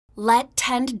Let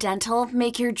Tend Dental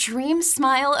make your dream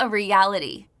smile a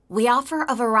reality. We offer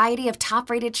a variety of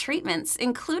top-rated treatments,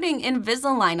 including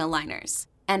Invisalign aligners.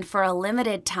 And for a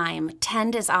limited time,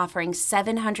 Tend is offering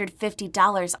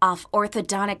 $750 off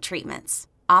orthodontic treatments.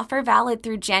 Offer valid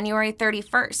through January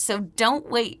 31st, so don't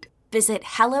wait. Visit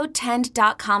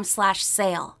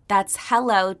hellotend.com/sale. That's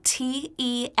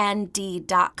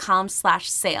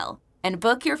hellotend.com/sale. And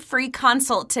book your free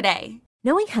consult today.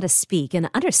 Knowing how to speak and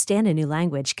understand a new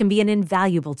language can be an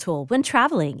invaluable tool when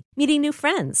traveling, meeting new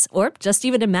friends, or just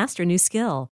even to master a new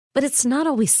skill. But it's not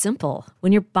always simple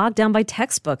when you're bogged down by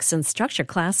textbooks and structured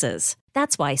classes.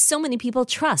 That's why so many people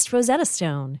trust Rosetta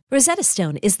Stone. Rosetta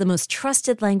Stone is the most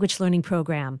trusted language learning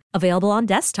program, available on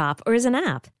desktop or as an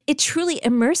app. It truly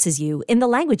immerses you in the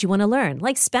language you want to learn,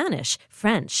 like Spanish,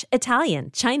 French,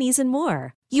 Italian, Chinese, and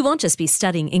more. You won't just be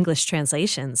studying English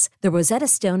translations. The Rosetta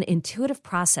Stone intuitive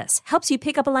process helps you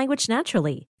pick up a language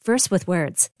naturally, first with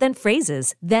words, then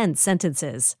phrases, then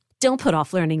sentences. Don't put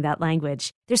off learning that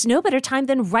language. There's no better time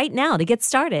than right now to get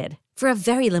started. For a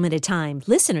very limited time,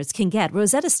 listeners can get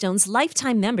Rosetta Stone's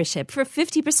lifetime membership for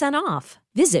 50% off.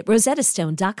 Visit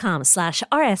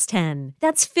rosettastone.com/rs10.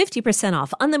 That's 50%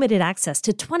 off unlimited access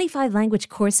to 25 language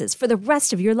courses for the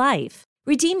rest of your life.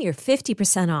 Redeem your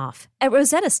 50% off at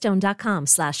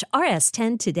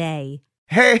rosettastone.com/rs10 today.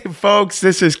 Hey folks,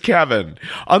 this is Kevin.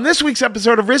 On this week's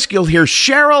episode of Risk, you'll hear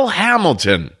Cheryl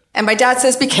Hamilton. And my dad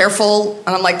says, be careful.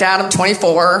 And I'm like, Dad, I'm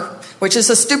 24, which is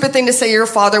a stupid thing to say to your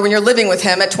father when you're living with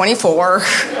him at 24.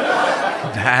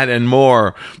 That and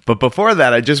more. But before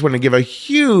that, I just want to give a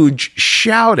huge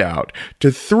shout out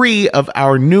to 3 of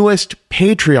our newest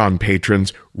Patreon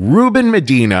patrons, Ruben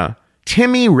Medina,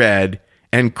 Timmy Red,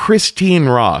 and Christine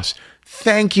Ross.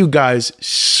 Thank you guys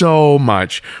so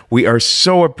much. We are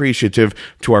so appreciative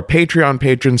to our Patreon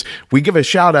patrons. We give a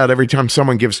shout out every time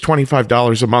someone gives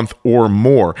 $25 a month or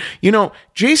more. You know,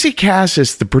 JC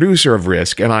Cassis, the producer of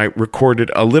Risk, and I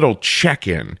recorded a little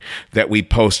check-in that we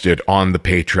posted on the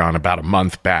Patreon about a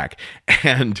month back.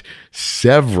 And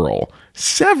several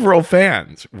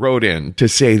fans wrote in to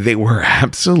say they were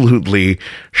absolutely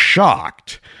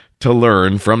shocked to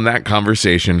learn from that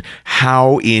conversation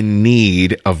how in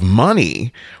need of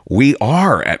money we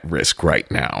are at Risk right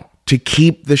now to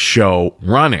keep the show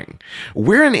running.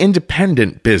 We're an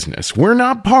independent business. We're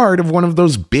not part of one of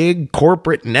those big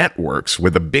corporate networks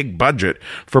with a big budget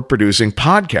for producing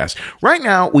podcasts. Right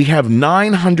now, we have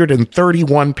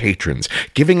 931 patrons,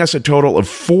 giving us a total of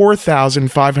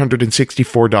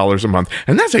 $4,564 a month.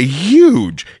 And that's a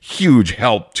huge, huge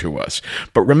help to us.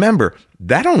 But remember,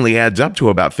 that only adds up to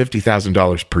about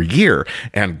 $50,000 per year.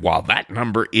 And while that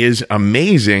number is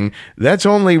amazing, that's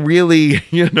only really,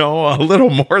 a little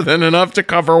more than enough to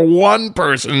cover one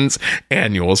person's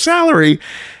annual salary.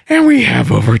 And we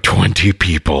have over 20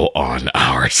 people on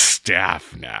our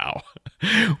staff now.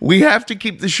 We have to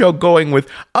keep the show going with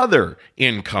other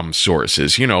income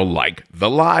sources, like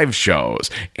the live shows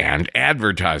and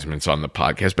advertisements on the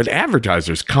podcast. But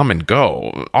advertisers come and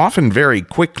go, often very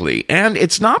quickly. And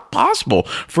it's not possible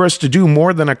for us to do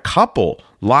more than a couple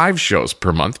live shows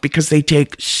per month because they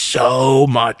take so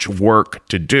much work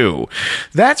to do.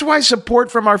 That's why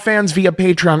support from our fans via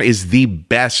Patreon is the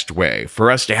best way for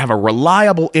us to have a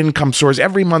reliable income source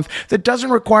every month that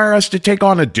doesn't require us to take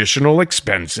on additional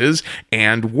expenses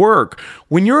and work.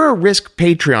 When you're a Risk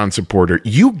Patreon supporter,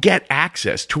 you get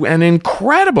access to an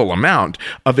incredible amount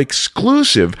of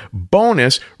exclusive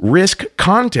bonus Risk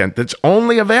content that's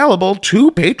only available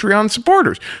to Patreon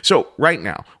supporters. So right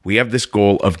now, we have this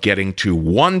goal of getting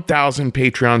to 1,000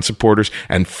 Patreon supporters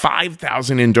and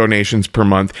 5,000 in donations per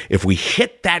month. If we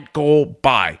hit that goal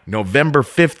by November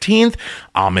 15th,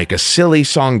 I'll make a silly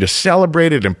song to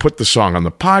celebrate it and put the song on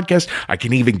the podcast. I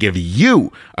can even give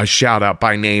you a shout out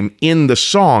by name in the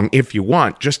song if you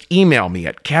want. Just email me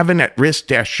at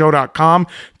kevin@risk-show.com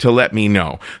to let me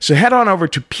know. So head on over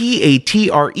to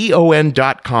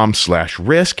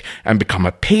patreon.com/risk and become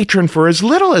a patron for as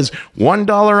little as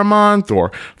 $1 a month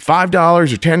or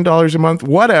 $5 or $10 a month,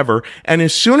 whatever. And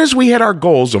as soon as we hit our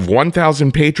goals of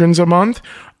 1,000 patrons a month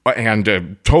and a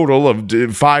total of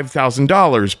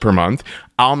 $5,000 per month,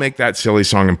 I'll make that silly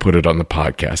song and put it on the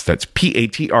podcast. That's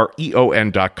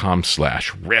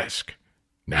patreon.com/risk.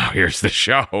 Now here's the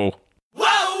show. Whoa, whoa,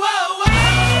 whoa!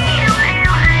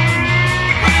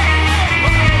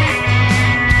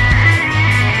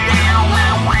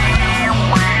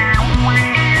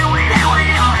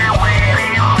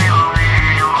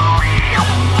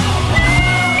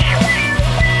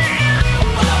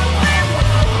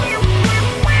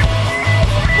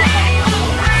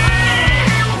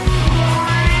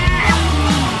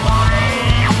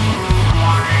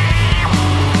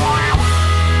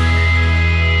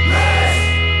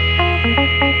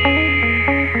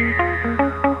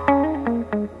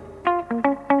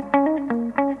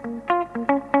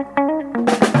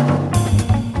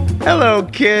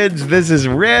 This is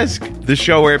Risk, the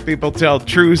show where people tell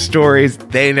true stories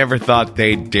they never thought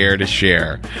they'd dare to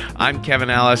share. I'm Kevin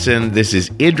Allison. This is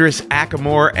Idris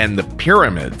Ackamore and the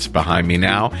pyramids behind me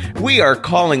now. We are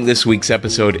calling this week's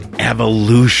episode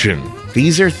Evolution.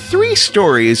 These are 3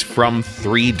 stories from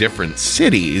 3 different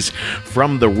cities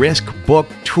from the Risk book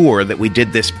tour that we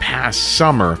did this past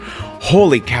summer.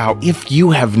 Holy cow, if you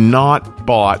have not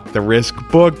bought the Risk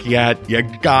book yet, you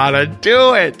gotta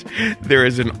do it. There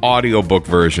is an audiobook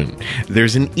version,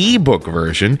 there's an ebook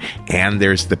version, and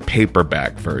there's the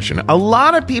paperback version. A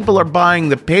lot of people are buying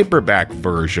the paperback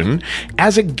version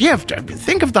as a gift.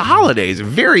 Think of the holidays.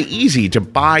 Very easy to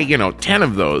buy, 10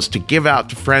 of those to give out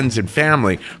to friends and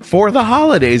family. For the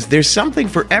holidays, there's something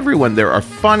for everyone. There are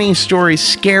funny stories,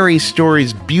 scary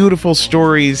stories, beautiful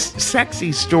stories,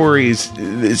 sexy stories.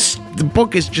 The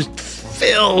book is just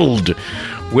filled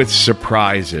with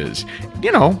surprises.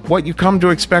 What you come to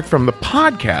expect from the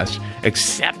podcast,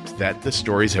 except that the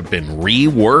stories have been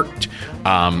reworked.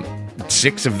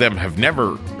 6 of them have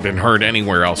never been heard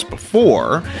anywhere else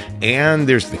before. And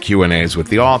there's the Q&As with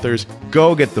the authors.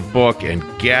 Go get the book and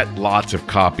get lots of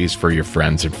copies for your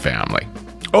friends and family.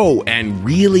 Oh, and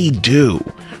really do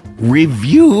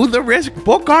review the Risk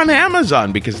book on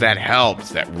Amazon, because that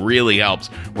helps. That really helps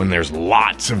when there's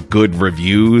lots of good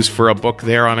reviews for a book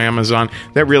there on Amazon.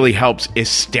 That really helps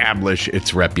establish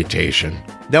its reputation.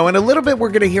 Now, in a little bit, we're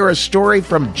going to hear a story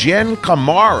from Jen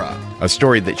Kamara, a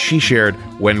story that she shared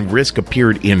when Risk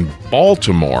appeared in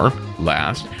Baltimore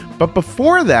last. But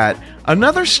before that,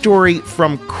 another story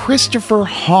from Christopher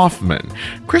Hoffman.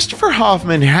 Christopher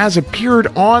Hoffman has appeared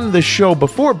on the show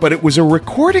before, but it was a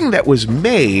recording that was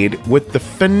made with the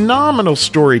phenomenal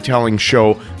storytelling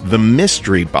show The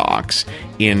Mystery Box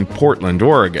in Portland,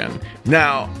 Oregon.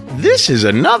 Now, this is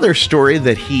another story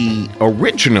that he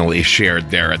originally shared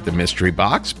there at The Mystery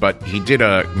Box, but he did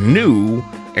a new,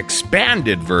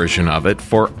 expanded version of it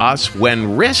for us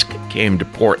when Risk came to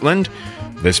Portland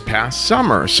this past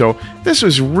summer. So this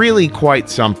was really quite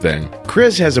something.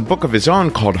 Chris has a book of his own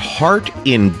called Heart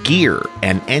in Gear,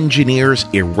 An Engineer's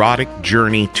Erotic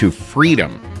Journey to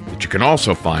Freedom, that you can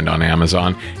also find on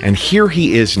Amazon. And here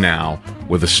he is now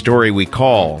with a story we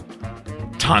call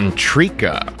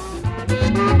Tantrika.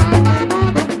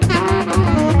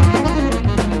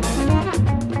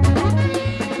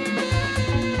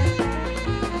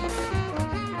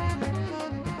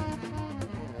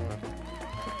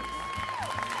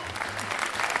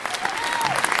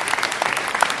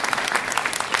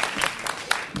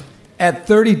 At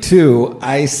 32,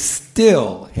 I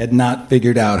still had not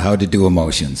figured out how to do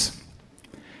emotions.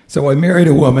 So I married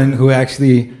a woman who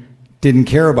actually didn't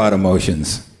care about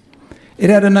emotions.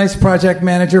 It had a nice project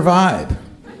manager vibe.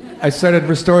 I started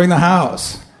restoring the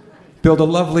house, built a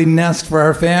lovely nest for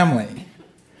our family.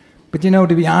 But to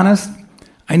be honest,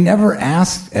 I never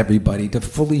asked everybody to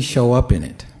fully show up in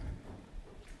it.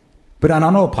 But on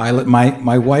autopilot,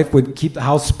 my wife would keep the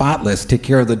house spotless, take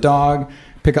care of the dog,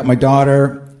 pick up my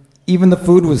daughter. Even the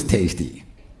food was tasty.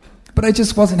 But I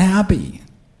just wasn't happy.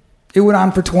 It went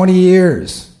on for 20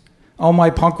 years. All my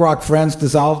punk rock friends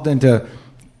dissolved into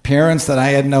parents that I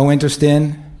had no interest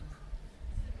in.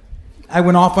 I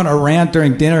went off on a rant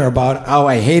during dinner about how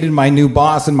I hated my new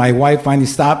boss, and my wife finally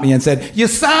stopped me and said, "You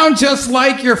sound just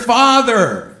like your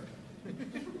father."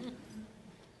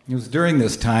 It was during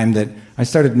this time that I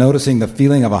started noticing the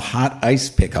feeling of a hot ice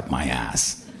pick up my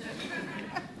ass.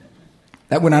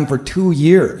 That went on for 2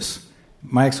 years.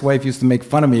 My ex-wife used to make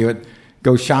fun of me. Would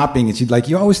go shopping, and she'd like,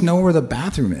 "You always know where the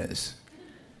bathroom is."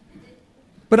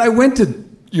 But I went to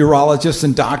urologists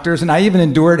and doctors, and I even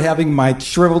endured having my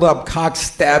shriveled up cock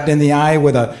stabbed in the eye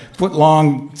with a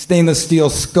foot-long stainless steel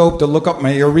scope to look up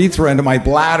my urethra into my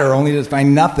bladder, only to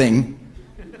find nothing.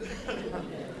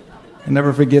 I'll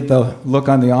never forget the look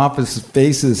on the office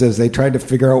faces as they tried to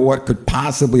figure out what could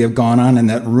possibly have gone on in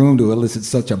that room to elicit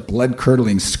such a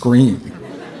blood-curdling scream.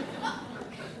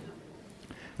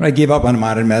 But I gave up on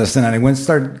modern medicine, and I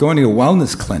started going to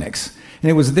wellness clinics. And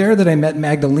it was there that I met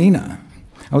Magdalena.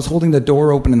 I was holding the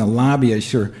door open in the lobby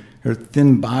as her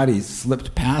thin body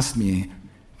slipped past me.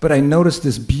 But I noticed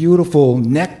this beautiful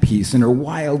neck piece and her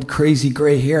wild, crazy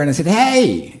gray hair, and I said,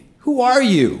 "Hey, who are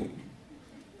you?"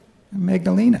 "I'm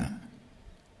Magdalena."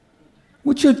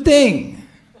 "What's your thing?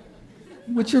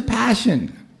 What's your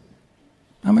passion?"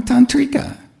 "I'm a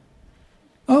tantrika."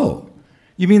 "Oh,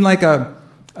 you mean like a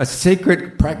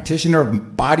sacred practitioner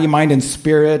of body, mind, and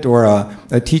spirit, or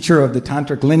a teacher of the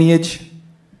tantric lineage?"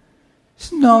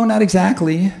 "No, not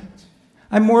exactly.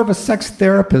 I'm more of a sex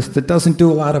therapist that doesn't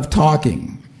do a lot of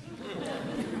talking."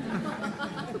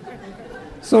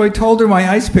 So I told her my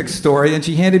ice pick story, and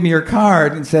she handed me her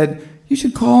card and said, "You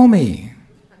should call me."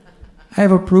 I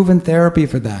have a proven therapy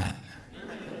for that.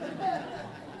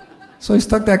 So I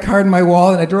stuck that card in my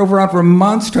wallet and I drove around for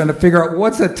months trying to figure out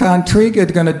what's a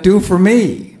tantrika going to do for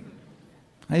me.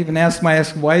 I even asked my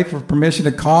ex-wife for permission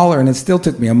to call her, and it still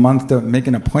took me a month to make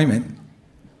an appointment.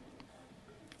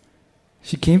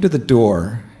 She came to the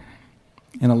door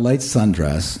in a light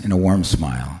sundress and a warm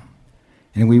smile,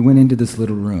 and we went into this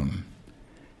little room.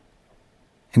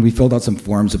 And we filled out some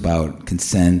forms about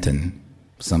consent and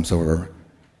some sort of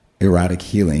erotic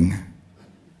healing.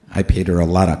 I paid her a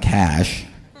lot of cash.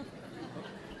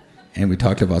 And we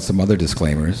talked about some other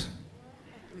disclaimers.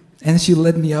 And she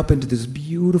led me up into this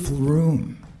beautiful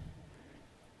room.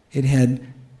 It had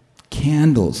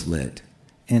candles lit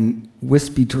and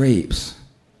wispy drapes.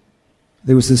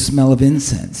 There was the smell of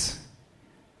incense,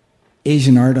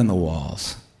 Asian art on the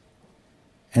walls,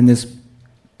 and this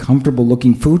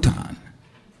comfortable-looking futon,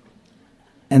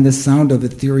 and the sound of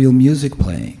ethereal music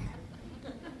playing.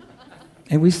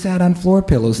 And we sat on floor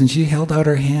pillows, and she held out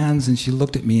her hands, and she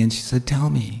looked at me, and she said, "Tell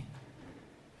me,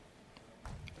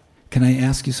 can I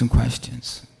ask you some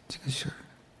questions?" She goes, "Sure."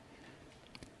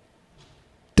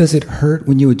 "Does it hurt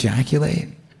when you ejaculate?"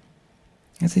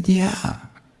 I said, "Yeah."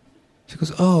 She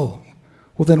goes, "Oh,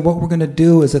 well then what we're going to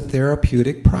do is a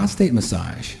therapeutic prostate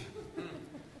massage."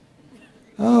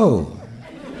 "Oh,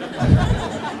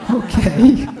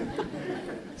 okay."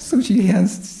 So she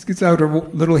gets out her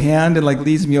little hand and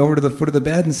leads me over to the foot of the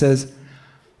bed and says,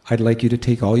 "I'd like you to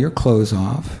take all your clothes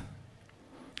off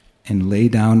and lay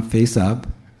down face up,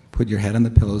 put your head on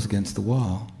the pillows against the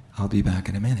wall. I'll be back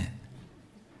in a minute."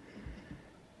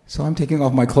 So I'm taking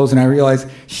off my clothes and I realize,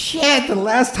 shit, the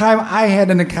last time I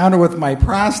had an encounter with my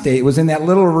prostate was in that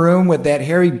little room with that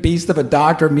hairy beast of a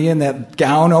doctor, me in that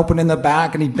gown open in the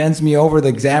back, and he bends me over the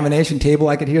examination table.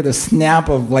 I could hear the snap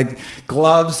of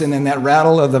gloves and then that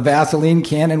rattle of the Vaseline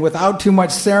can, and without too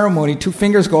much ceremony, 2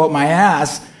 fingers go up my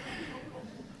ass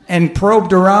and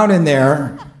probed around in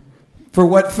there for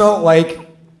what felt like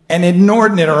an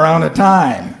inordinate amount of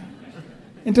time.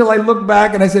 Until I looked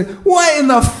back and I said, "What in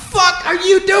the fuck are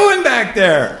you doing back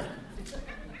there?"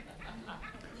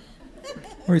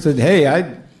 Or he said, "Hey, I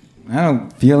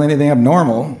don't feel anything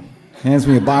abnormal." Hands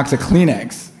me a box of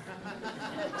Kleenex.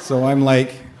 So I'm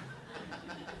like,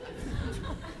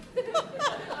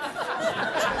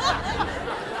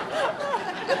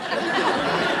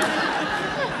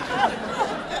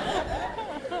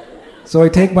 so I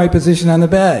take my position on the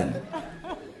bed.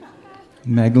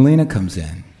 Magdalena comes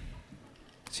in.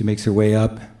 She makes her way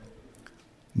up,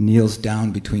 kneels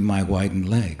down between my widened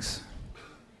legs.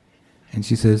 And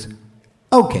she says,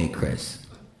 "Okay, Chris,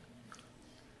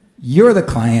 you're the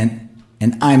client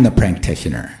and I'm the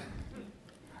practitioner.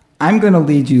 I'm going to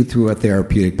lead you through a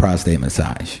therapeutic prostate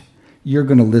massage. You're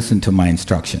going to listen to my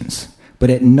instructions. But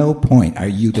at no point are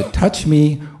you to touch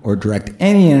me or direct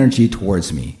any energy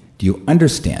towards me. Do you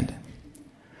understand?"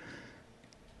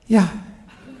 "Yeah."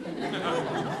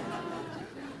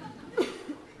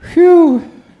 Phew,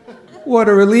 what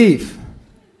a relief.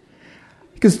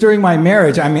 Because during my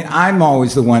marriage, I'm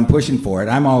always the one pushing for it.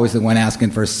 I'm always the one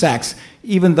asking for sex,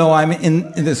 even though I'm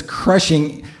in this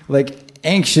crushing,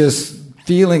 anxious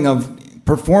feeling of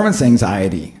performance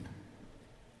anxiety.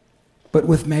 But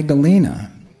with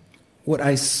Magdalena, what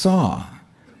I saw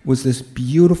was this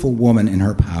beautiful woman in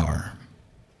her power.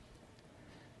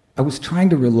 I was trying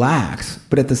to relax,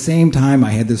 but at the same time,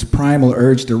 I had this primal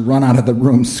urge to run out of the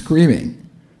room screaming.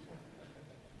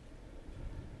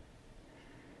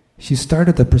 She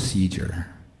started the procedure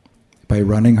by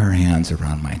running her hands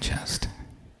around my chest.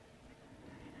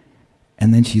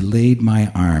 And then she laid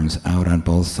my arms out on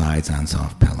both sides on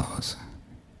soft pillows.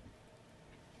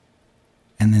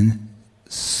 And then,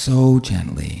 so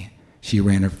gently, she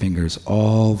ran her fingers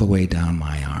all the way down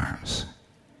my arms.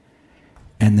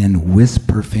 And then whisked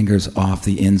her fingers off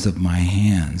the ends of my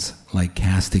hands, like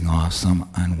casting off some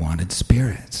unwanted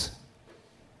spirits.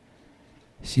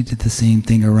 She did the same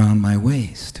thing around my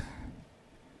waist,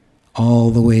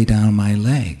 all the way down my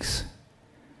legs,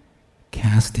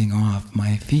 casting off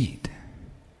my feet.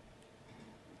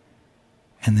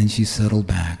 And then she settled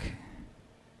back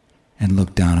and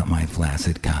looked down at my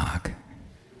flaccid cock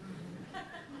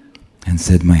and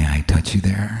said, "May I touch you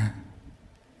there?"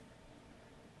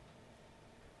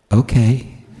 "Okay."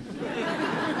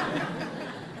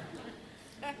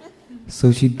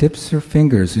 So she dips her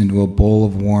fingers into a bowl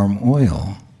of warm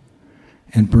oil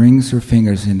and brings her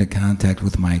fingers into contact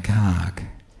with my cock,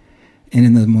 and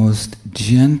in the most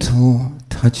gentle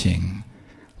touching,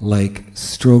 like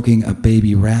stroking a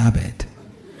baby rabbit,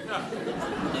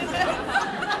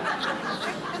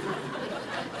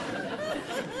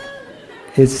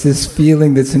 it's this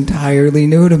feeling that's entirely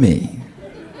new to me.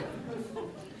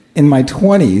 in my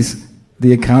 20s,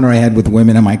 the encounter I had with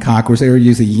women and my cock was they were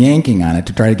usually yanking on it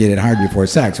to try to get it hard before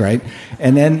sex, right?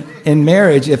 And then in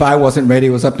marriage, if I wasn't ready, it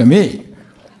was up to me.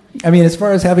 I mean, as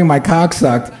far as having my cock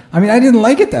sucked, I mean, I didn't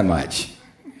like it that much.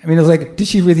 I mean, it was like, did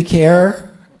she really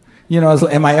care? You know,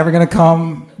 am I ever going to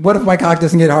come? What if my cock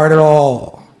doesn't get hard at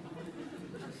all?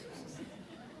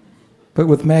 But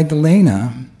with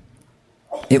Magdalena,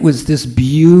 it was this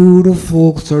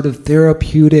beautiful sort of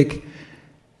therapeutic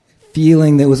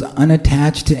feeling that was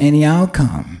unattached to any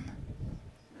outcome.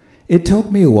 It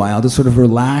took me a while to sort of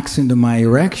relax into my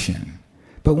erection.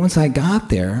 But once I got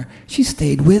there, she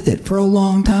stayed with it for a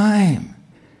long time.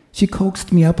 She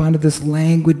coaxed me up onto this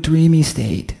languid, dreamy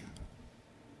state.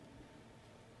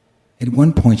 At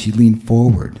one point, she leaned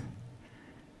forward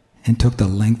and took the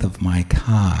length of my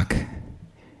cock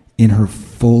in her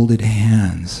folded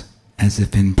hands as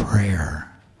if in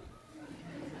prayer.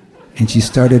 And she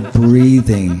started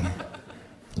breathing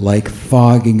like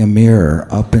fogging a mirror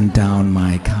up and down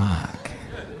my cock.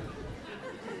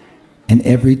 And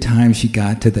every time she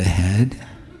got to the head,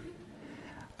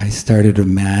 I started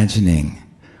imagining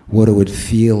what it would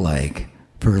feel like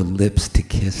for her lips to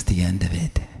kiss the end of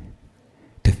it,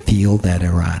 to feel that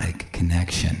erotic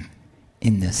connection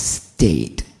in the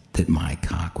state that my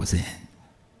cock was in.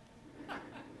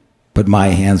 But my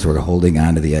hands were holding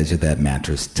onto the edge of that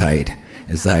mattress tight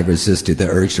as I resisted the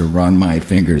urge to run my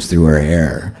fingers through her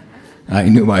hair. I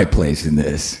knew my place in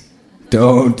this.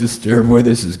 Don't disturb where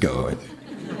this is going.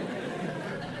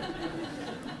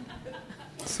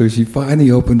 So she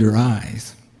finally opened her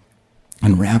eyes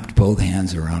and wrapped both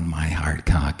hands around my hard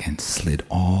cock and slid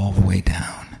all the way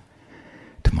down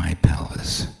to my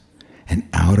pelvis and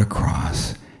out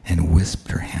across and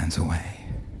whisked her hands away.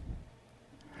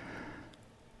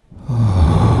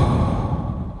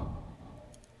 Oh.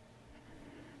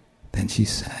 Then she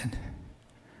said,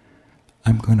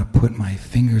 I'm going to put my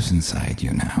fingers inside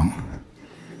you now.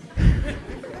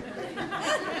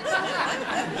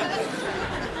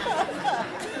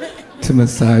 To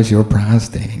massage your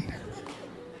prostate.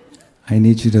 I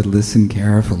need you to listen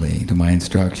carefully to my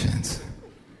instructions.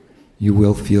 You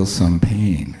will feel some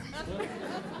pain.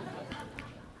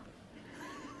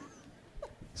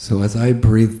 So as I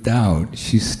breathed out,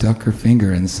 she stuck her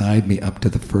finger inside me up to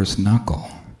the first knuckle.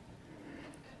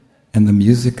 And the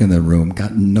music in the room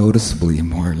got noticeably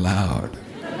more loud.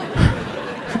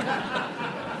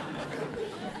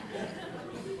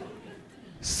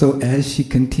 So as she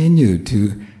continued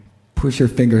to push her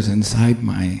fingers inside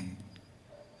my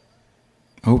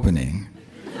opening,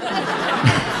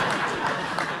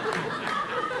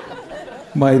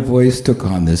 my voice took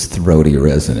on this throaty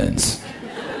resonance.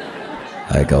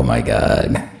 Like, oh my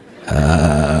God,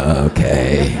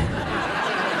 okay.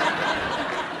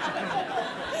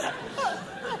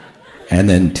 And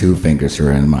then 2 fingers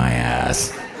are in my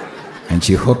ass. And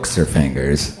she hooks her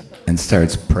fingers and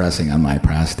starts pressing on my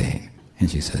prostate. And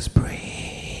she says,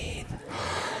 breathe.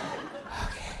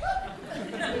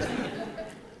 Okay.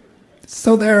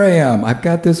 So there I am. I've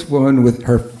got this woman with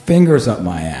her fingers up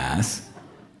my ass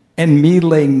and me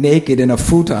laying naked in a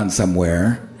futon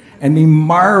somewhere and me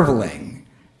marveling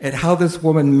at how this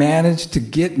woman managed to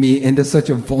get me into such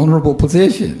a vulnerable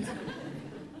position.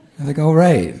 I was like, oh,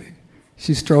 right.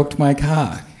 She stroked my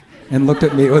cock and looked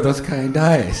at me with those kind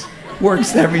eyes.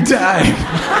 Works every time.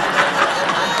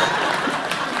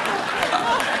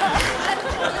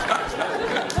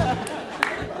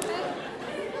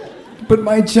 But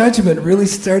my judgment really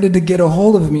started to get a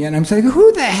hold of me, and I'm saying,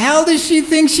 who the hell does she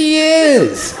think she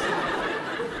is?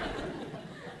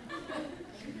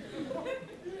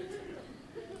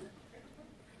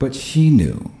 But she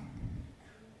knew.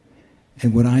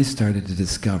 And what I started to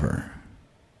discover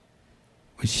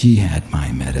was she had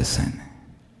my medicine.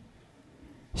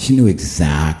 She knew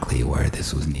exactly where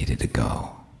this was needed to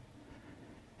go.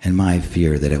 And my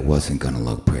fear that it wasn't going to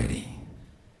look pretty.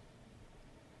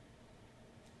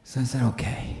 So I said,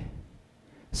 okay.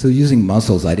 So using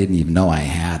muscles I didn't even know I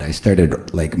had, I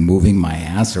started like moving my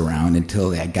ass around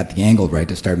until I got the angle right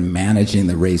to start managing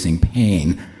the raising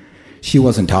pain. She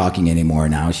wasn't talking anymore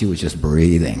now, she was just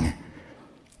breathing.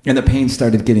 And the pain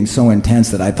started getting so intense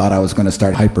that I thought I was going to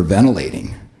start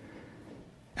hyperventilating.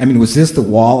 I mean, was this the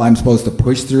wall I'm supposed to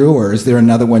push through, or is there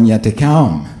another one yet to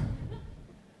come?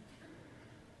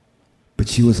 But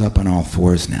she was up on all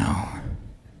fours now.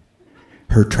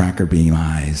 Her tracker beam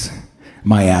eyes,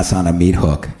 my ass on a meat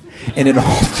hook, and it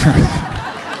all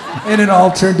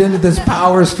turned into this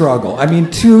power struggle. I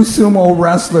mean, 2 sumo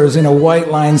wrestlers in a white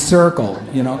line circle,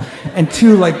 you know, and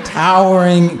 2 like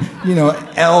towering, you know,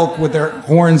 elk with their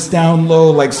horns down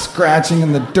low, like scratching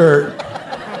in the dirt.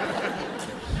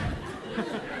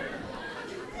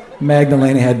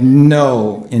 Magdalena had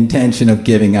no intention of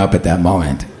giving up at that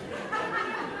moment.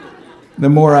 The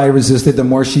more I resisted, the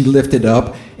more she lifted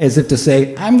up, as if to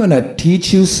say, I'm going to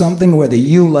teach you something whether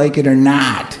you like it or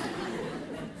not.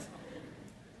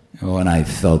 Oh, and I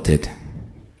felt it.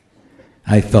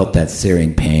 I felt that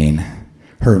searing pain,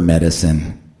 her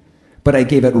medicine. But I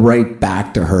gave it right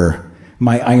back to her,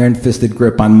 my iron-fisted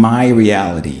grip on my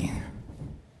reality.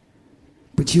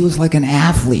 But she was like an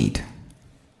athlete,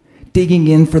 digging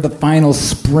in for the final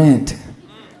sprint,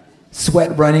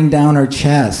 sweat running down her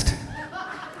chest.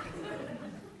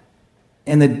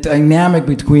 And the dynamic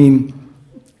between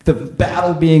the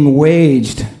battle being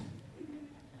waged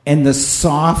and the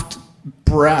soft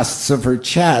breasts of her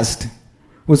chest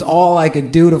was all I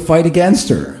could do to fight against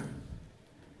her.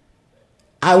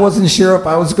 I wasn't sure if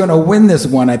I was going to win this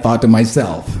one, I thought to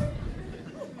myself.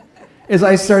 As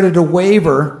I started to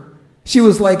waver, she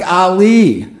was like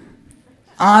Ali,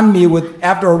 on me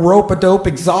after a rope-a-dope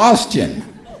exhaustion.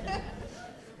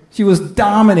 She was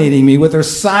dominating me with her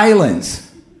silence.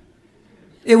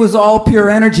 It was all pure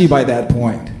energy by that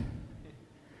point.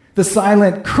 The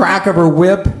silent crack of her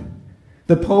whip,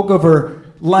 the poke of her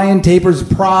lion taper's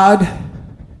prod,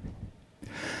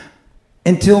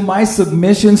 until my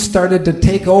submission started to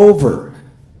take over.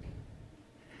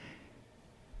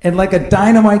 And like a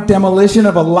dynamite demolition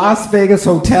of a Las Vegas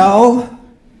hotel,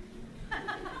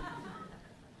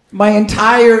 my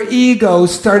entire ego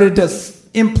started to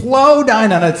implode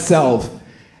on itself.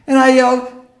 And I yelled,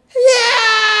 yeah!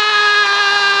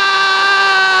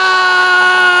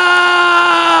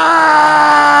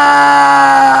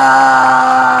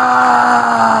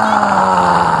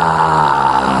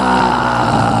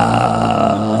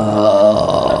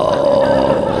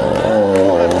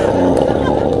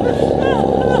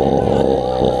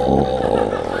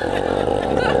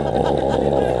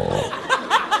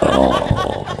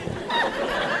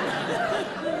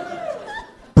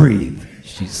 Breathe,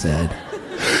 she said.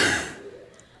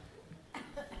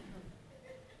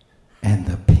 And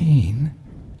the pain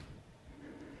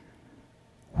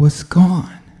was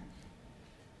gone.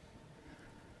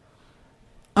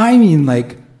 I mean,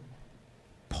 like,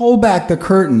 pull back the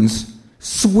curtains,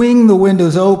 swing the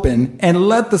windows open, and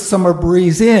let the summer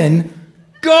breeze in.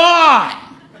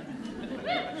 Gone!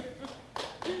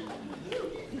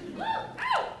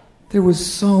 There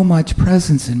was so much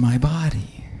presence in my body.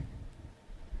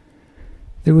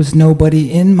 There was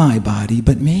nobody in my body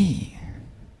but me.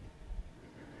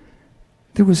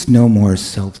 There was no more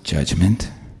self-judgment.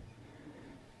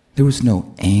 There was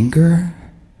no anger.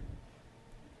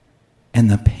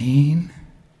 And the pain,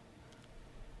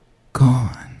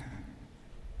 gone.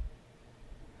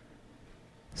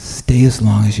 Stay as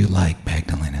long as you like,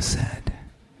 Magdalena said.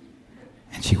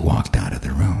 And she walked out of the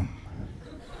room.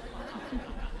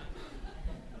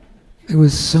 There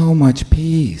was so much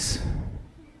peace.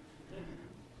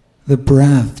 The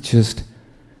breath just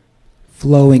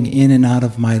flowing in and out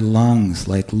of my lungs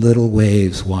like little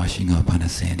waves washing up on a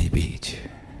sandy beach.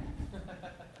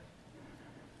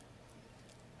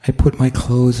 I put my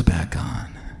clothes back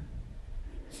on,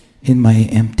 in my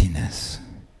emptiness,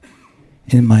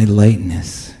 in my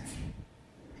lightness,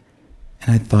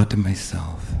 and I thought to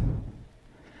myself,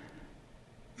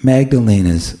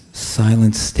 Magdalena's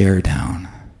silent stare down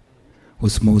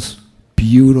was the most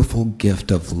beautiful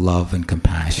gift of love and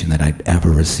compassion that I'd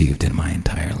ever received in my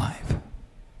entire life.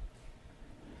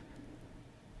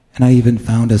 And I even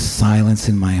found a silence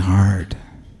in my heart.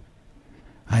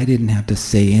 I didn't have to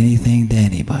say anything to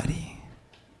anybody.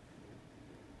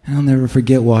 And I'll never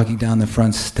forget walking down the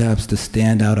front steps to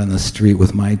stand out on the street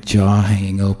with my jaw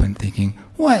hanging open, thinking,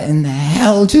 what in the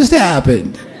hell just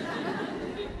happened?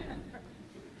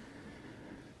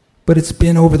 But it's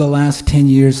been over the last 10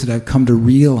 years that I've come to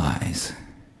realize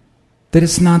that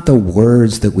it's not the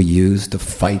words that we use to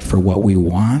fight for what we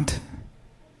want.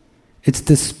 It's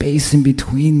the space in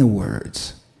between the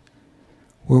words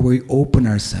where we open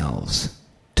ourselves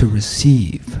to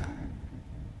receive.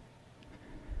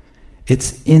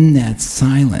 It's in that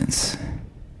silence,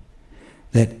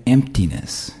 that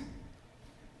emptiness,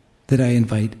 that I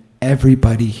invite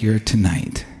everybody here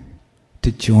tonight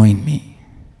to join me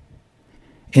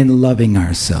in loving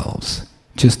ourselves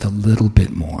just a little bit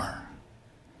more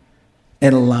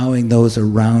and allowing those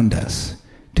around us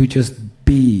to just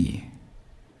be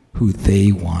who they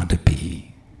want to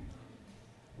be.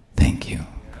 Thank you.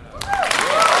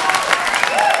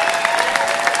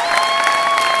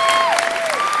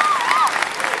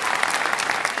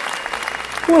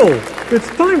 Well, it's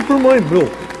time for my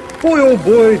milk. Boy, oh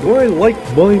boy, do I like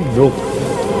my milk.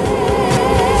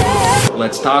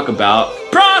 Let's talk about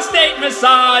prostate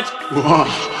massage.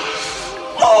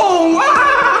 Oh,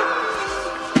 ah!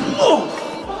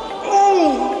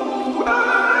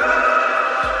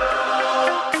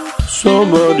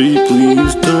 Somebody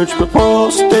please touch my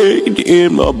prostate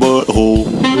in my butthole.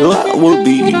 That would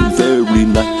be very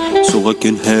nice, so I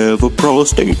can have a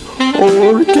prostate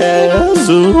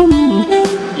orgasm.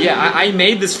 Yeah, I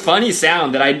made this funny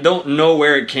sound that I don't know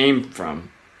where it came from.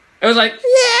 It was like,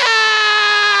 yeah!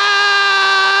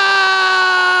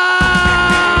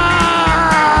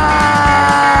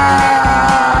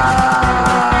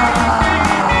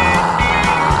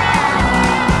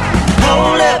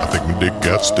 Dick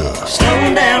got stuck.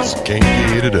 Slow down. Can't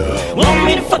get it up. Want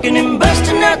me to fucking and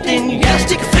bust or nothing? You gotta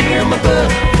stick a finger in my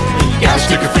butt. You gotta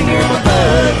stick a finger in my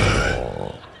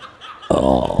butt.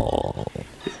 Oh,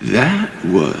 that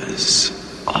was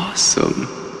awesome.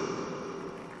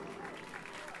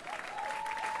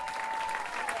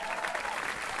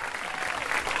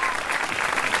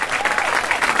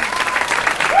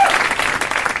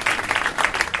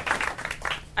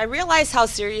 I realized how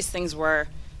serious things were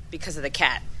because of the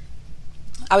cat.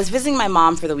 I was visiting my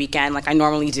mom for the weekend, like I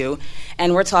normally do,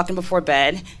 and we're talking before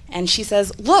bed, and she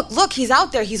says, look, he's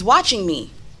out there, he's watching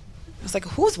me. I was like,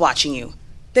 who's watching you?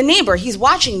 The neighbor, he's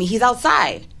watching me, he's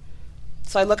outside.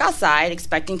 So I look outside,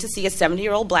 expecting to see a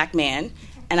 70-year-old black man,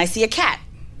 and I see a cat.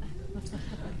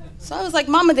 So I was like,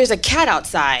 Mama, there's a cat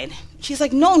outside. She's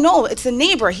like, no, it's the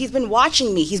neighbor, he's been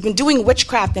watching me. He's been doing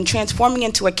witchcraft and transforming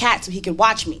into a cat so he could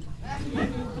watch me.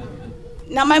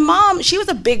 Now, my mom, she was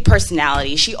a big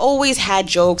personality. She always had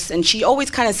jokes, and she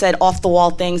always kind of said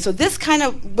off-the-wall things. So this kind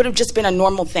of would have just been a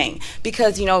normal thing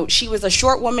because, she was a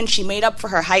short woman. She made up for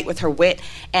her height with her wit.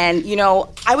 And,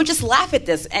 I would just laugh at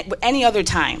this any other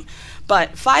time.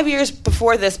 But 5 years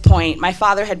before this point, my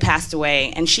father had passed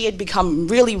away, and she had become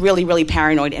really, really, really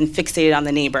paranoid and fixated on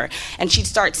the neighbor. And she'd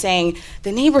start saying,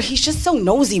 the neighbor, he's just so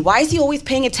nosy. Why is he always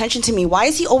paying attention to me? Why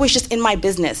is he always just in my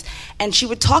business? And she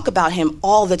would talk about him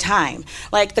all the time.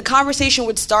 Like, the conversation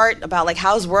would start about, like,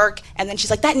 how's work? And then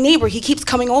she's like, that neighbor, he keeps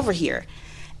coming over here.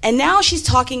 And now she's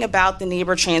talking about the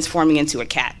neighbor transforming into a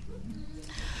cat.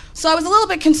 So I was a little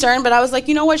bit concerned, but I was like,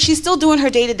 you know what? She's still doing her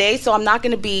day-to-day, so I'm not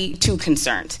going to be too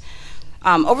concerned.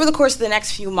 Over the course of the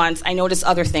next few months, I noticed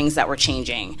other things that were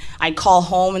changing. I'd call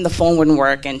home and the phone wouldn't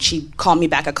work, and she'd call me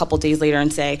back a couple days later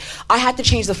and say, I had to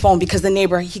change the phone because the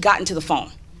neighbor, he got into the phone.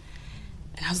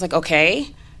 And I was like, okay.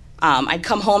 I'd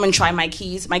come home and try my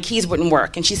keys. My keys wouldn't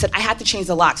work. And she said, I had to change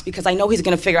the locks because I know he's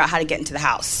going to figure out how to get into the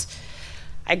house.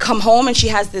 I'd come home and she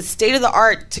has this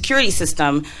state-of-the-art security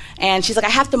system, and she's like, I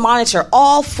have to monitor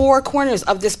all four corners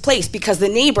of this place because the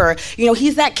neighbor,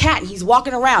 he's that cat and he's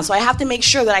walking around, so I have to make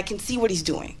sure that I can see what he's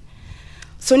doing.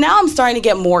 So now I'm starting to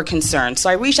get more concerned. So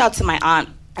I reached out to my aunt,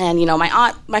 and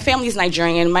my family is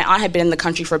Nigerian. My aunt had been in the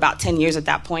country for about 10 years at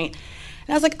that point.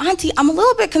 And I was like, Auntie, I'm a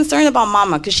little bit concerned about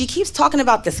Mama because she keeps talking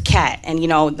about this cat and,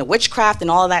 the witchcraft and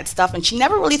all of that stuff, and she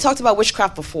never really talked about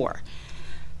witchcraft before.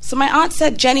 So my aunt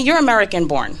said, Jenny, you're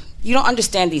American-born. You don't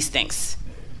understand these things.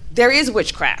 There is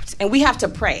witchcraft, and we have to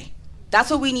pray.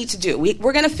 That's what we need to do.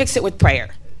 We're going to fix it with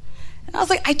prayer. And I was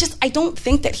like, I don't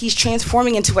think that he's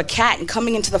transforming into a cat and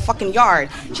coming into the fucking yard.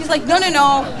 She's like, no.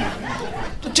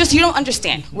 Just, you don't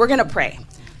understand. We're going to pray.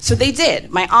 So they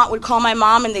did. My aunt would call my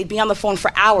mom, and they'd be on the phone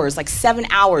for hours, like 7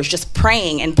 hours, just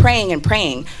praying and praying and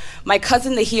praying. My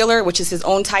cousin, the healer, which is his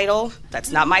own title,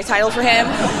 that's not my title for him,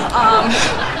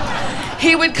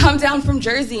 he would come down from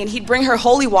Jersey and he'd bring her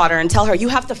holy water and tell her, you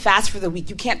have to fast for the week.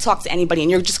 You can't talk to anybody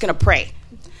and you're just going to pray.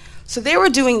 So they were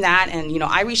doing that, and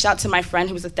I reached out to my friend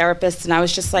who was a therapist, and I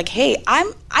was just like, hey, I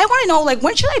want to know, like,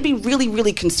 when should I be really,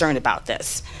 really concerned about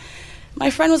this? My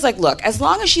friend was like, look, as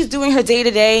long as she's doing her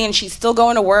day-to-day and she's still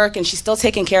going to work and she's still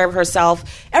taking care of herself,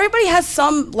 everybody has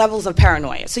some levels of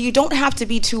paranoia, so you don't have to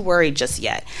be too worried just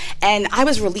yet. And I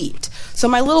was relieved. So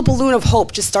my little balloon of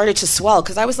hope just started to swell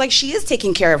because I was like, she is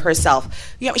taking care of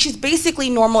herself. She's basically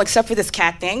normal except for this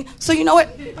cat thing, so you know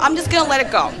what? I'm just going to let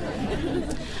it go.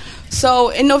 So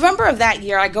in November of that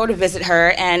year, I go to visit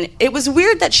her, and it was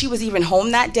weird that she was even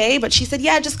home that day, but she said,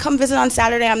 yeah, just come visit on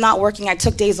Saturday. I'm not working. I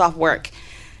took days off work.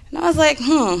 And I was like,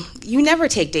 you never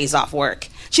take days off work.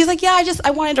 She's like, yeah,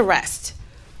 I wanted to rest.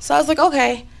 So I was like,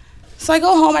 okay. So I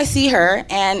go home, I see her,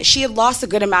 and she had lost a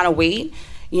good amount of weight.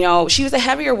 She was a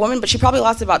heavier woman, but she probably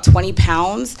lost about 20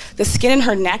 pounds. The skin in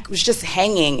her neck was just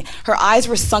hanging. Her eyes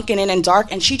were sunken in and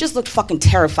dark, and she just looked fucking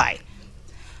terrified.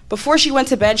 Before she went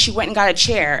to bed, she went and got a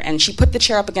chair, and she put the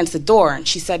chair up against the door, and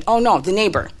she said, oh no, the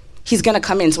neighbor, he's gonna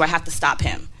come in, so I have to stop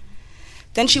him.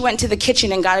 Then she went to the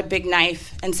kitchen and got a big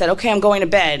knife and said, okay, I'm going to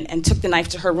bed, and took the knife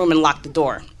to her room and locked the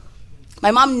door.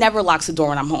 My mom never locks the door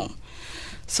when I'm home.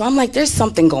 So I'm like, there's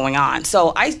something going on.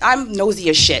 So I'm nosy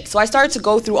as shit. So I started to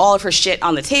go through all of her shit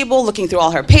on the table, looking through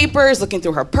all her papers, looking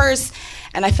through her purse,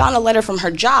 and I found a letter from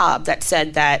her job that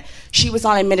said that she was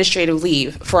on administrative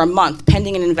leave for a month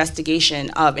pending an investigation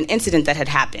of an incident that had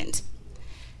happened.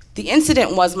 The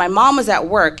incident was my mom was at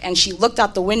work and she looked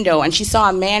out the window and she saw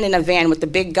a man in a van with a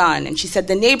big gun, and she said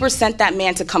the neighbor sent that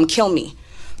man to come kill me.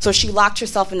 So she locked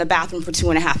herself in the bathroom for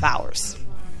 2.5 hours.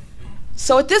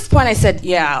 So at this point I said,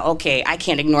 yeah, okay, I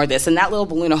can't ignore this. And that little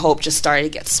balloon of hope just started to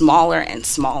get smaller and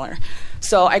smaller.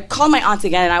 So I called my aunt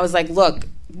again and I was like, look,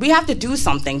 we have to do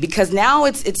something because now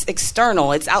it's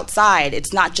external, it's outside,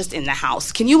 it's not just in the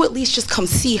house. Can you at least just come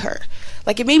see her?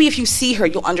 Like maybe if you see her,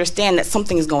 you'll understand that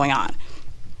something is going on.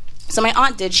 So my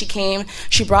aunt did. She came.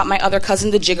 She brought my other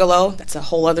cousin, the gigolo. That's a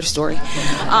whole other story.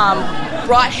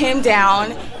 Brought him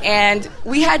down, and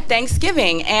we had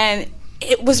Thanksgiving. And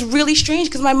it was really strange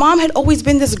because my mom had always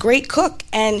been this great cook,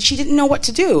 and she didn't know what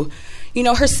to do. You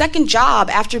know, her second job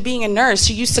after being a nurse,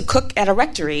 she used to cook at a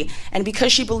rectory. And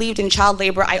because she believed in child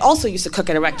labor, I also used to cook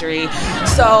at a rectory.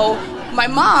 So my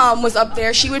mom was up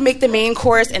there. She would make the main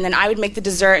course, and then I would make the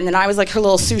dessert, and then I was like her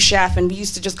little sous chef, and we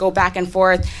used to just go back and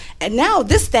forth. And now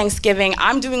this Thanksgiving,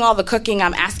 I'm doing all the cooking.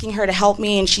 I'm asking her to help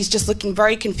me, and she's just looking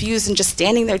very confused and just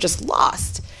standing there just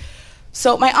lost.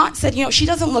 So my aunt said, you know, she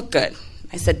doesn't look good.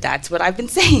 I said, that's what I've been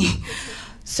saying.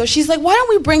 So she's like, why don't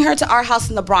we bring her to our house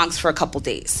in the Bronx for a couple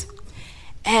days?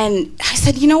 And I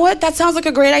said, you know what, that sounds like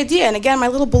a great idea. And again, my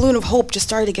little balloon of hope just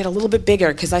started to get a little bit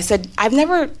bigger because I said, I've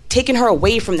never taken her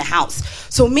away from the house.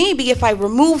 So maybe if I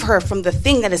remove her from the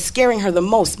thing that is scaring her the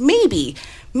most, maybe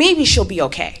she'll be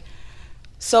okay.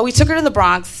 So we took her to the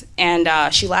Bronx,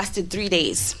 and she lasted 3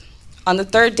 days. On the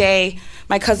third day,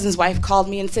 my cousin's wife called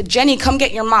me and said, Jenny, come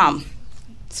get your mom.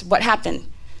 I said, what happened?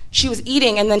 She was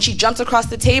eating, and then she jumped across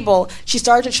the table. She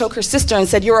started to choke her sister and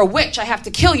said, you're a witch, I have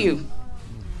to kill you.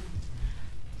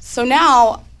 So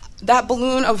now that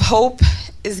balloon of hope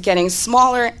is getting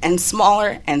smaller and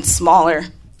smaller and smaller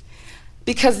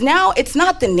because now it's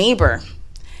not the neighbor,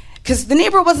 because the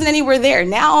neighbor wasn't anywhere there.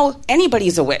 Now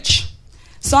anybody's a witch.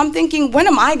 So I'm thinking, when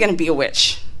am I going to be a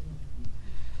witch?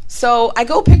 So I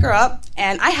go pick her up,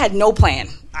 and I had no plan.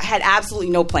 I had absolutely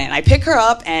no plan. I pick her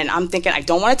up, and I'm thinking, I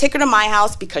don't want to take her to my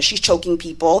house because she's choking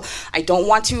people. I don't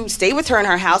want to stay with her in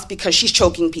her house because she's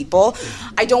choking people.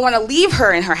 I don't want to leave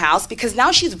her in her house because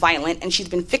now she's violent, and she's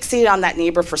been fixated on that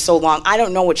neighbor for so long. I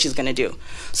don't know what she's going to do.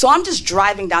 So I'm just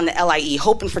driving down the LIE,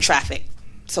 hoping for traffic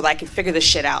so that I can figure this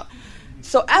shit out.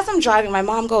 So as I'm driving, my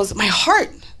mom goes, my heart,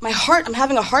 I'm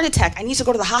having a heart attack. I need to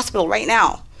go to the hospital right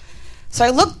now. So I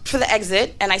look for the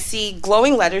exit, and I see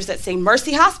glowing letters that say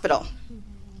Mercy Hospital.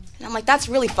 And I'm like, that's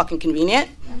really fucking convenient.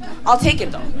 I'll take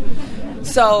it, though.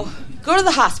 So go to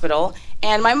the hospital,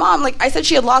 and my mom, like I said,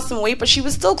 she had lost some weight, but she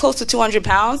was still close to 200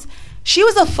 pounds. She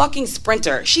was a fucking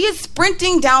sprinter. She is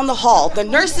sprinting down the hall. The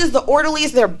nurses, the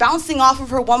orderlies, they're bouncing off of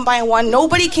her one by one.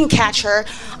 Nobody can catch her.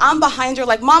 I'm behind her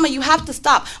like, Mama, you have to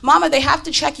stop. Mama, they have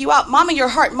to check you out. Mama, your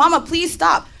heart. Mama, please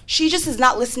stop. She just is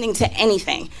not listening to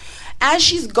anything. As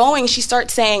she's going, she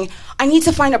starts saying, I need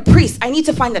to find a priest. I need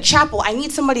to find a chapel. I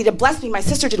need somebody to bless me. My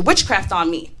sister did witchcraft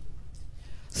on me.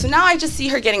 So now I just see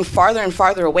her getting farther and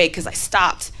farther away because I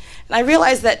stopped. And I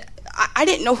realized that I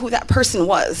didn't know who that person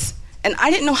was. And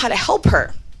I didn't know how to help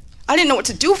her. I didn't know what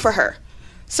to do for her.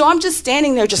 So I'm just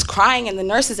standing there just crying, and the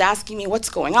nurse is asking me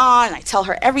what's going on. And I tell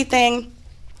her everything.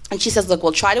 And she says, look,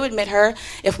 we'll try to admit her.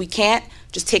 If we can't,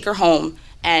 just take her home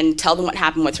and tell them what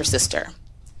happened with her sister.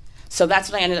 So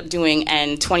that's what I ended up doing,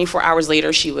 and 24 hours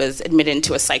later, she was admitted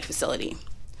into a psych facility.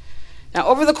 Now,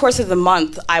 over the course of the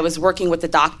month, I was working with the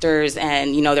doctors,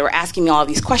 and, you know, they were asking me all of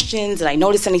these questions. Did I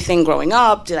notice anything growing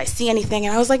up? Did I see anything?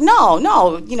 And I was like,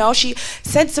 no. You know, she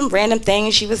said some random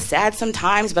things. She was sad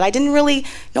sometimes, but I didn't really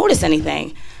notice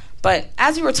anything. But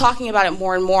as we were talking about it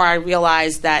more and more, I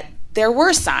realized that there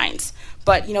were signs.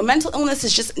 But, you know, mental illness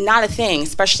is just not a thing,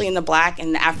 especially in the Black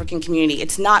and the African community.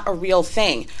 It's not a real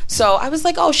thing. So I was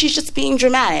like, oh, she's just being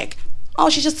dramatic. Oh,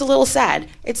 she's just a little sad.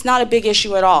 It's not a big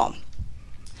issue at all.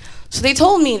 So they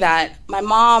told me that my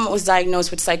mom was diagnosed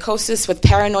with psychosis, with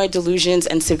paranoid delusions,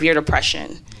 and severe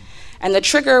depression. And the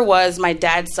trigger was my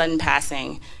dad's sudden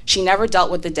passing. She never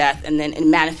dealt with the death, and then it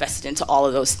manifested into all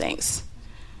of those things.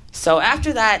 So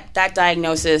after that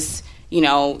diagnosis, you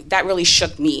know, that really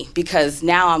shook me because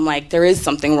now I'm like, there is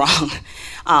something wrong.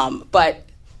 But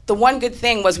the one good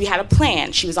thing was we had a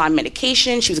plan. She was on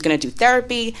medication. She was going to do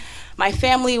therapy. My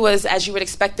family was, as you would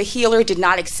expect, the healer, did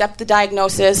not accept the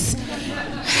diagnosis.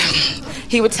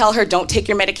 He would tell her, don't take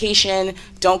your medication,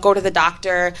 don't go to the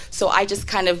doctor. So I just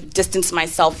kind of distanced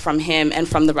myself from him and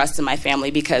from the rest of my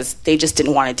family because they just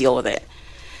didn't want to deal with it.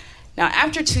 Now,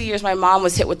 after 2 years, my mom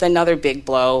was hit with another big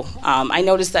blow. I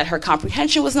noticed that her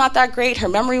comprehension was not that great, her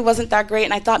memory wasn't that great,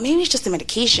 and I thought maybe it's just a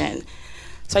medication.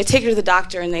 So I take her to the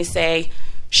doctor, and they say,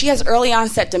 she has early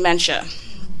onset dementia.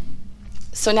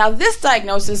 So now this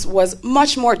diagnosis was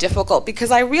much more difficult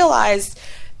because I realized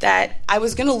that I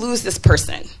was going to lose this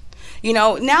person. You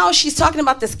know, now she's talking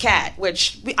about this cat,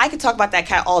 which I could talk about that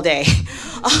cat all day.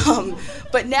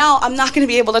 But now I'm not going to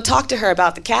be able to talk to her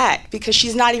about the cat because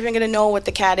she's not even going to know what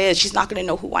the cat is. She's not going to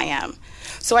know who I am.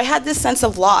 So I had this sense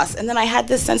of loss, and then I had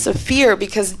this sense of fear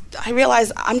because I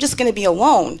realized I'm just going to be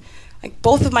alone. Like,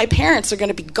 both of my parents are going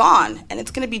to be gone, and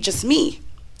it's going to be just me.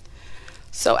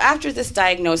 So after this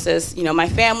diagnosis, you know, my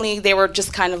family, they were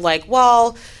just kind of like,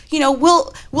 well, you know,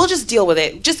 we'll just deal with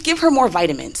it. Just give her more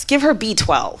vitamins. Give her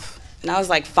B12. And I was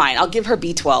like, fine, I'll give her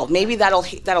B12. Maybe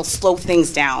that'll slow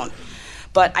things down.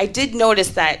 But I did notice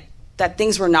that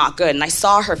things were not good, and I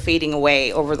saw her fading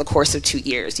away over the course of 2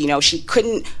 years. You know, she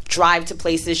couldn't drive to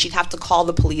places. She'd have to call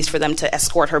the police for them to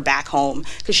escort her back home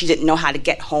because she didn't know how to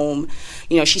get home.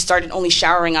 You know, she started only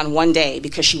showering on one day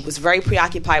because she was very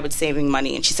preoccupied with saving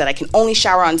money. And she said, I can only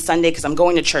shower on Sunday because I'm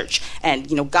going to church, and,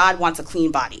 you know, God wants a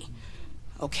clean body.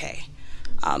 Okay.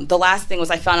 The last thing was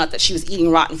I found out that she was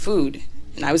eating rotten food.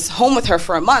 And I was home with her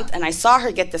for a month, and I saw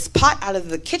her get this pot out of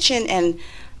the kitchen, and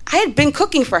I had been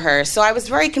cooking for her, so I was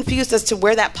very confused as to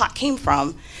where that pot came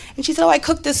from. And she said, oh, I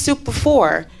cooked this soup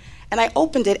before. And I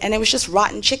opened it, and it was just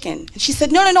rotten chicken. And she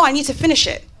said, no, I need to finish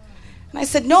it. And I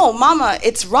said, no, Mama,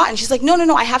 it's rotten. She's like, no,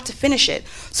 I have to finish it.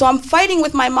 So I'm fighting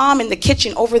with my mom in the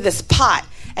kitchen over this pot,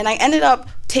 and I ended up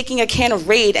taking a can of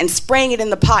Raid and spraying it in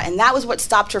the pot, and that was what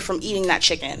stopped her from eating that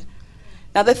chicken.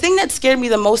 Now, the thing that scared me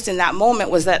the most in that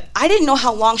moment was that I didn't know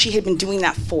how long she had been doing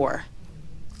that for,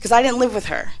 because I didn't live with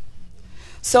her.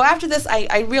 So after this,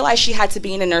 I realized she had to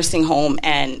be in a nursing home,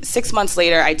 and 6 months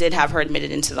later, I did have her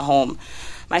admitted into the home.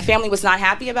 My family was not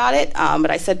happy about it, but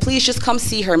I said, please just come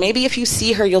see her. Maybe if you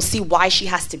see her, you'll see why she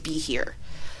has to be here.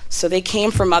 So they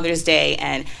came for Mother's Day,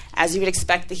 and as you would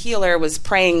expect, the healer was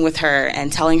praying with her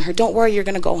and telling her, don't worry, you're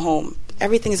going to go home.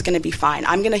 Everything is going to be fine.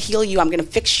 I'm going to heal you. I'm going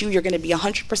to fix you. You're going to be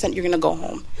 100%. You're going to go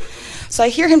home. So I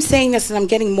hear him saying this, and I'm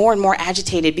getting more and more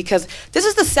agitated because this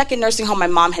is the second nursing home my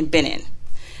mom had been in.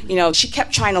 You know, she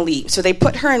kept trying to leave. So they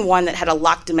put her in one that had a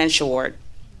locked dementia ward.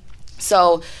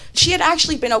 So she had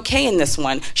actually been okay in this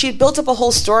one. She had built up a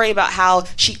whole story about how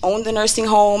she owned the nursing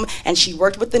home and she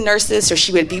worked with the nurses, so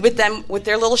she would be with them with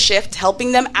their little shift,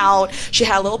 helping them out. She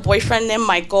had a little boyfriend named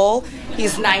Michael.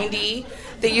 He's 90.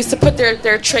 They used to put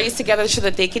their trays together so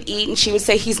that they could eat, and she would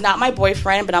say, he's not my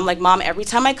boyfriend, but I'm like, Mom, every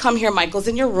time I come here, Michael's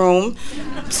in your room,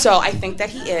 so I think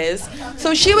that he is.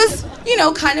 So she was, you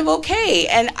know, kind of okay,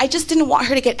 and I just didn't want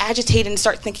her to get agitated and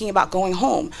start thinking about going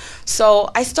home. So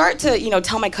I start to, you know,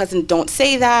 tell my cousin, don't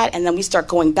say that, and then we start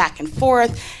going back and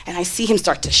forth, and I see him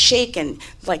start to shake, and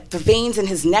like the veins in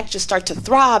his neck just start to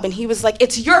throb, and he was like,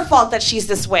 it's your fault that she's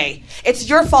this way. It's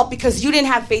your fault because you didn't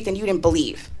have faith and you didn't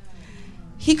believe.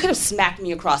 He could have smacked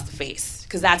me across the face,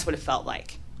 because that's what it felt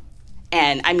like.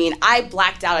 And, I mean, I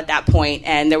blacked out at that point,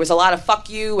 and there was a lot of fuck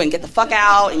you and get the fuck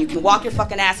out, and you can walk your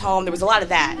fucking ass home. There was a lot of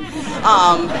that.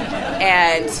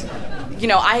 And, you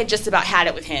know, I had just about had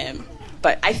it with him.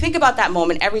 But I think about that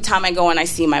moment every time I go and I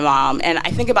see my mom, and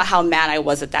I think about how mad I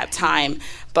was at that time.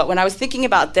 But when I was thinking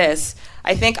about this,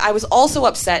 I think I was also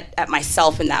upset at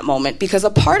myself in that moment, because a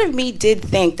part of me did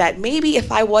think that maybe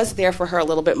if I was there for her a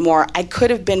little bit more, I could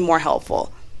have been more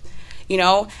helpful. You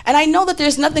know, and I know that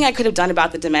there's nothing I could have done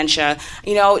about the dementia.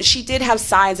 You know, she did have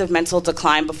signs of mental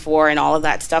decline before and all of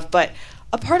that stuff, but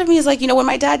a part of me is like, you know, when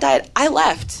my dad died, I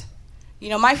left. You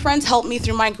know, my friends helped me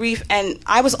through my grief, and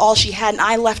I was all she had, and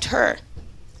I left her.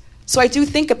 So I do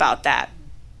think about that.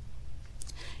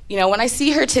 You know, when I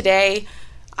see her today,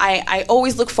 I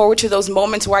always look forward to those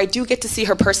moments where I do get to see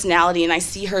her personality, and I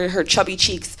see her chubby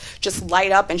cheeks just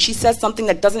light up, and she says something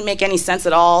that doesn't make any sense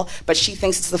at all, but she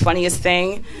thinks it's the funniest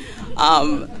thing.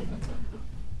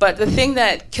 But the thing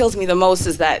that kills me the most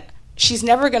is that she's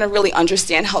never going to really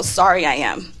understand how sorry I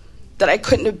am that I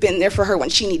couldn't have been there for her when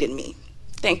she needed me.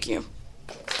 Thank you.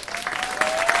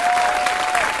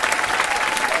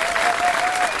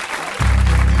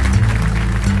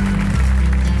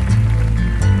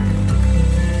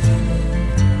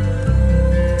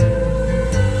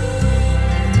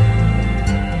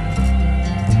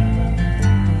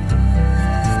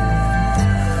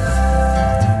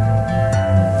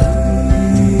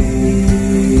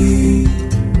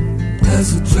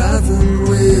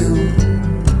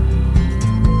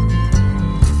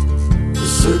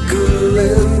 Circle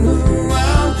in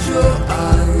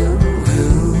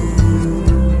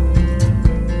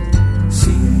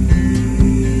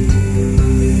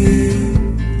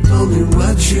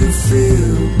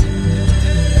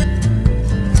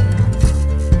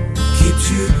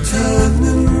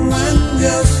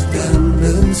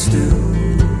you.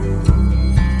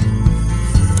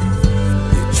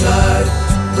 You try to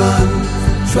run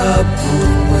from trouble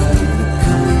when it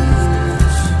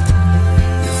comes.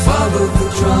 You follow the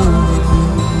drama,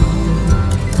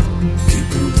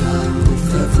 keeping time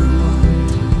with everyone.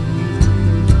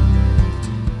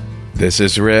 This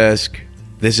is Risk.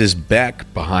 This is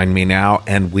Beck behind me now,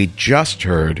 and we just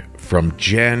heard from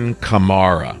Jen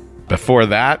Kamara. Before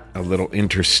that, a little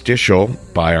interstitial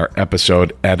by our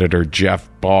episode editor, Jeff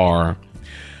Barr.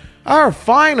 Our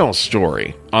final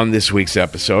story on this week's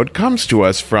episode comes to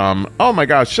us from, oh my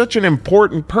gosh, such an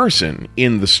important person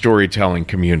in the storytelling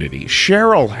community.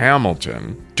 Cheryl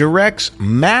Hamilton directs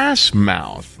Mass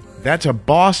Mouth. That's a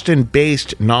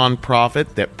Boston-based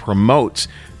nonprofit that promotes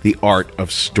the art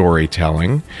of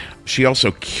storytelling. She also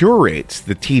curates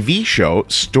the TV show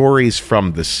Stories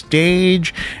from the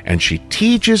Stage, and she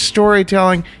teaches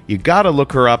storytelling. You got to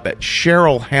look her up at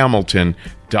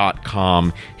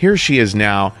CherylHamilton.com. Here she is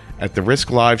now at the Risk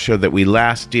Live show that we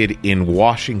last did in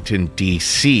Washington,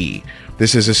 D.C.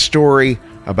 This is a story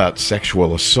about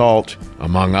sexual assault,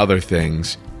 among other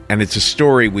things, and it's a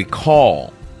story we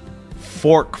call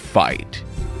Fork Fight.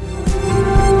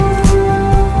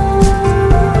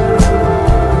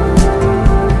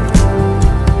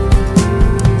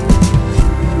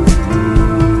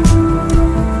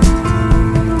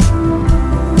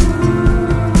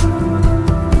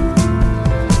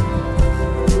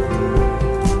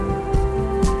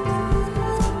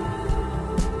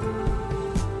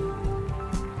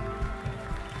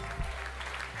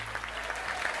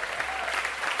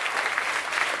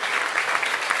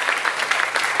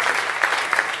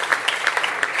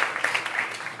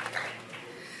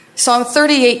 So I'm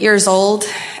 38 years old,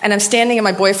 and I'm standing in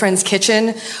my boyfriend's kitchen,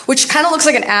 which kind of looks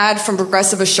like an ad from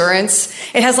Progressive Assurance.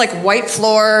 It has like white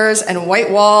floors and white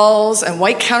walls and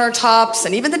white countertops,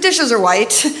 and even the dishes are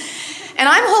white. And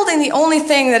I'm holding the only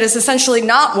thing that is essentially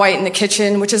not white in the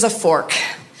kitchen, which is a fork.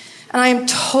 And I am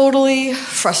totally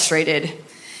frustrated.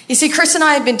 You see, Chris and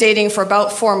I have been dating for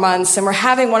about 4 months, and we're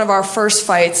having one of our first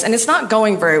fights, and it's not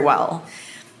going very well.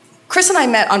 Chris and I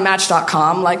met on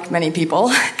Match.com, like many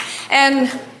people,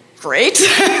 and great.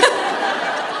 And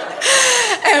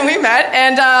we met,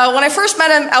 and when I first met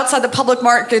him outside the public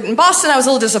market in Boston, I was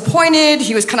a little disappointed.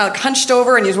 He was kind of like hunched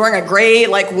over, and he was wearing a gray,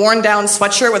 like worn-down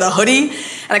sweatshirt with a hoodie,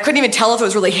 and I couldn't even tell if it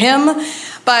was really him.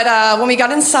 But when we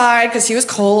got inside, because he was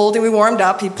cold and we warmed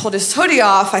up, he pulled his hoodie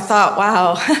off. I thought,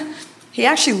 wow, he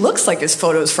actually looks like his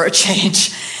photos for a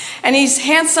change. And he's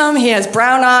handsome, he has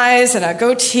brown eyes and a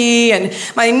goatee, and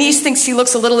my niece thinks he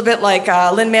looks a little bit like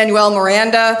Lin-Manuel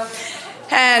Miranda.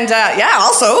 And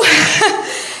also.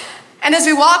 And as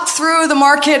we walked through the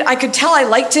market, I could tell I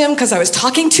liked him because I was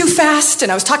talking too fast and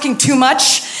I was talking too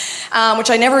much, which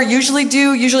I never usually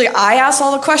do. Usually I ask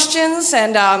all the questions,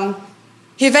 and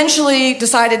he eventually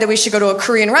decided that we should go to a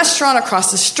Korean restaurant across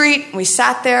the street. We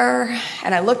sat there,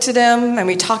 and I looked at him, and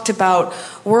we talked about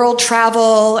world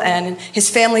travel and his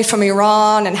family from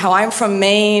Iran and how I'm from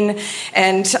Maine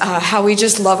and how we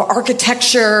just love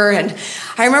architecture. And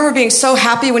I remember being so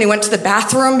happy when he went to the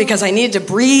bathroom because I needed to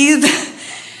breathe.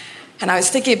 And I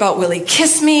was thinking about, will he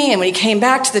kiss me? And when he came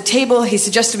back to the table, he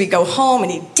suggested we go home,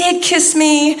 and he did kiss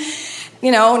me.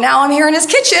 You know, now I'm here in his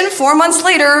kitchen 4 months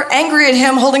later, angry at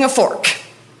him holding a fork.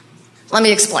 Let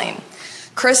me explain.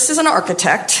 Chris is an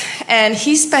architect, and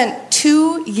he spent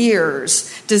 2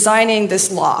 years designing this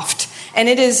loft, and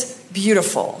it is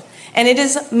beautiful, and it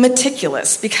is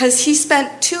meticulous because he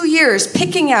spent 2 years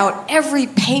picking out every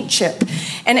paint chip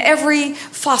and every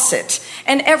faucet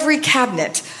and every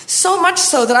cabinet, so much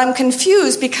so that I'm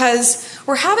confused because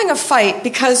we're having a fight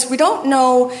because we don't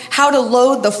know how to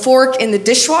load the fork in the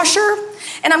dishwasher.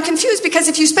 And I'm confused because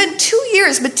if you spent 2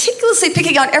 years meticulously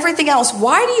picking out everything else,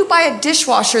 why do you buy a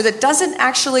dishwasher that doesn't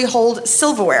actually hold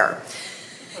silverware?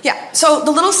 Yeah, so the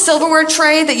little silverware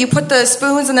tray that you put the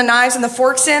spoons and the knives and the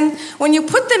forks in, when you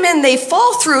put them in, they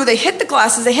fall through, they hit the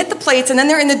glasses, they hit the plates, and then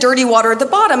they're in the dirty water at the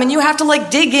bottom, and you have to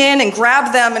like dig in and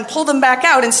grab them and pull them back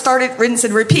out and start it, rinse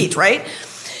and repeat, right?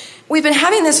 We've been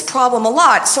having this problem a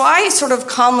lot, so I sort of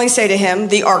calmly say to him,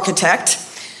 the architect,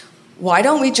 why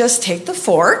don't we just take the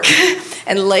fork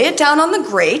and lay it down on the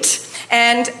grate,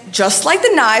 and just like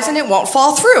the knives, and it won't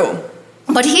fall through.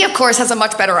 But he, of course, has a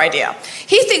much better idea.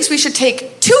 He thinks we should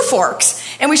take 2 forks,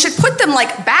 and we should put them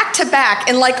like back to back,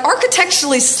 and like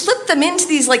architecturally slip them into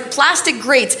these like plastic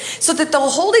grates so that they'll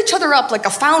hold each other up like a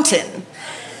fountain.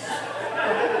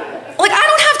 Like, I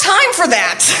don't have time for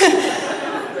that.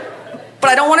 But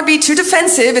I don't want to be too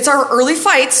defensive. It's our early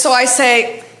fight, so I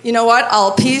say, you know what? I'll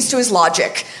appease to his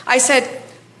logic. I said,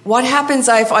 what happens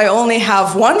if I only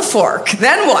have 1 fork?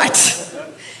 Then what?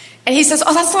 And he says,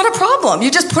 oh, that's not a problem.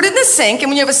 You just put it in the sink, and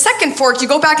when you have a second fork, you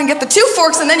go back and get the 2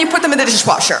 forks, and then you put them in the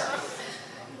dishwasher.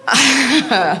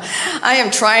 I am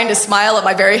trying to smile at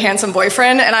my very handsome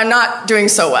boyfriend, and I'm not doing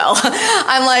so well.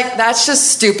 I'm like, that's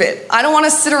just stupid. I don't want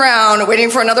to sit around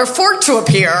waiting for another fork to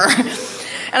appear.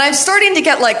 And I'm starting to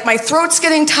get like, my throat's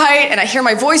getting tight, and I hear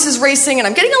my voice is racing, and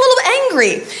I'm getting a little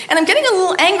angry. And I'm getting a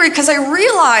little angry because I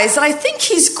realize that I think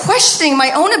he's questioning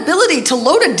my own ability to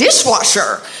load a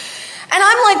dishwasher. And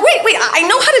I'm like, wait, I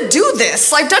know how to do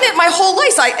this. I've done it my whole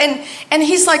life. And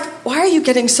he's like, why are you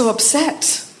getting so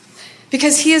upset?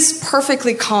 Because he is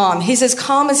perfectly calm. He's as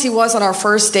calm as he was on our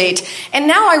first date. And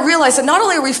now I realize that not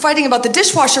only are we fighting about the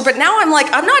dishwasher, but now I'm like,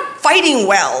 I'm not fighting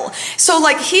well. So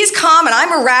like, he's calm and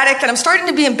I'm erratic and I'm starting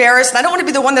to be embarrassed and I don't want to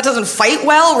be the one that doesn't fight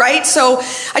well, right? So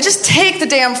I just take the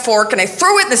damn fork and I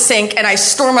throw it in the sink and I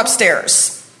storm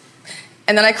upstairs.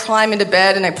 And then I climb into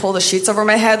bed and I pull the sheets over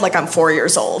my head like I'm 4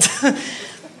 years old.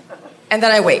 And then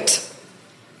I wait.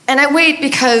 And I wait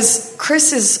because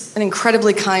Chris is an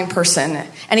incredibly kind person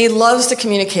and he loves to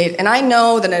communicate. And I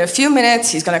know that in a few minutes,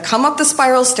 he's going to come up the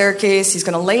spiral staircase, he's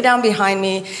going to lay down behind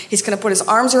me, he's going to put his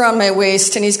arms around my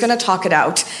waist, and he's going to talk it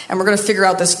out. And we're going to figure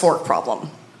out this fork problem.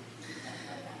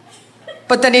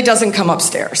 But then he doesn't come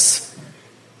upstairs.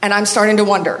 And I'm starting to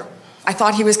wonder. I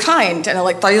thought he was kind, and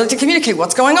I thought he liked to communicate.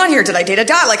 What's going on here? Did I date a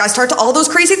guy? I start to all those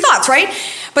crazy thoughts, right?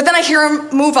 But then I hear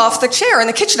him move off the chair in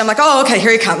the kitchen. I'm like, oh, okay,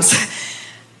 here he comes.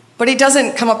 But he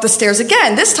doesn't come up the stairs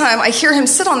again. This time, I hear him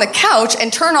sit on the couch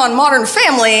and turn on Modern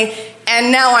Family,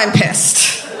 and now I'm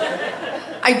pissed.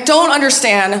 I don't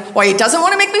understand why he doesn't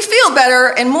want to make me feel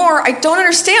better, and more, I don't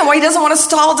understand why he doesn't want to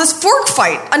stall this fork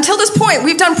fight. Until this point,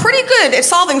 we've done pretty good at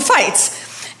solving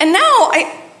fights. And now,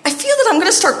 I feel that I'm going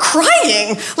to start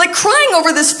crying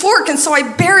over this fork, and so I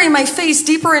bury my face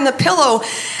deeper in the pillow,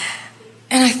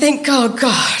 and I think, oh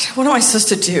God, what am I supposed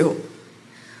to do?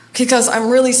 Because I'm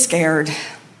really scared.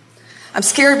 I'm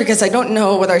scared because I don't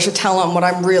know whether I should tell him what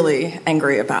I'm really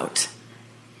angry about.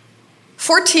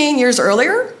 14 years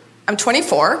earlier, I'm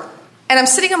 24, and I'm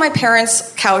sitting on my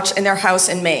parents' couch in their house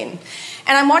in Maine,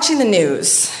 and I'm watching the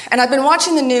news, and I've been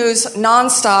watching the news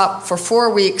nonstop for 4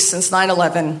 weeks since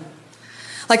 9/11.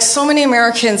 Like so many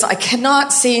Americans, I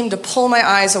cannot seem to pull my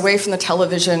eyes away from the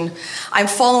television. I'm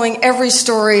following every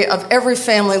story of every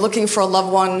family looking for a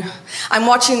loved one. I'm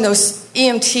watching those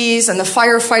EMTs and the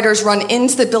firefighters run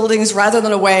into the buildings rather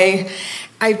than away.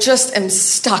 I just am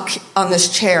stuck on this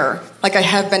chair like I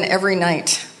have been every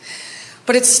night.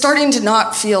 But it's starting to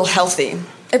not feel healthy.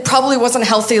 It probably wasn't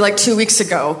healthy like 2 weeks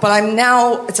ago, but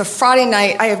it's a Friday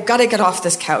night. I have got to get off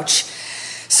this couch.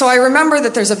 So I remember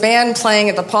that there's a band playing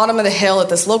at the bottom of the hill at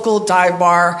this local dive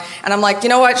bar. And I'm like, you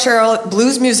know what, Cheryl?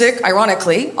 Blues music,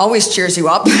 ironically, always cheers you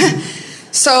up.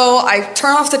 So I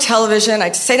turn off the television.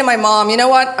 I say to my mom, you know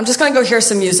what? I'm just going to go hear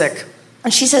some music.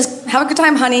 And she says, have a good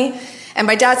time, honey. And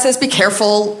my dad says, be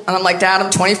careful. And I'm like, Dad, I'm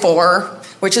 24,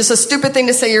 which is a stupid thing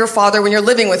to say to your father when you're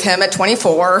living with him at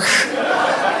 24.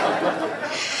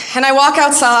 And I walk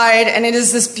outside, and it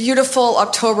is this beautiful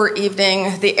October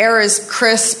evening. The air is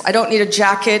crisp. I don't need a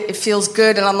jacket. It feels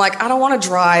good. And I'm like, I don't want to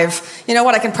drive. You know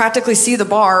what? I can practically see the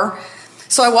bar.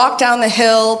 So I walk down the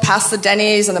hill, past the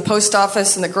Denny's and the post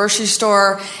office and the grocery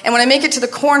store. And when I make it to the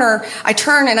corner, I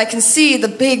turn and I can see the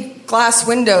big glass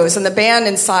windows and the band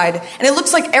inside. And it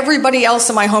looks like everybody else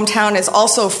in my hometown has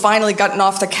also finally gotten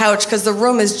off the couch because the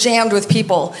room is jammed with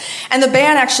people. And the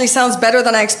band actually sounds better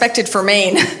than I expected for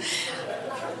Maine.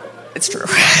 It's true.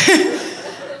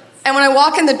 And when I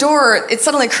walk in the door, it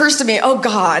suddenly occurs to me, oh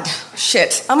God,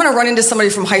 shit, I'm going to run into somebody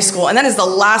from high school, and that is the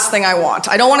last thing I want.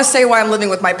 I don't want to say why I'm living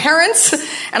with my parents,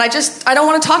 and I don't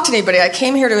want to talk to anybody. I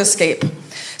came here to escape.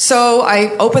 So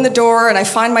I open the door, and I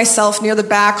find myself near the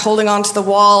back, holding onto the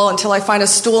wall until I find a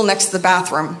stool next to the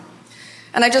bathroom.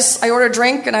 And I order a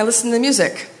drink, and I listen to the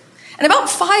music. And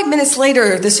about 5 minutes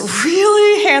later, this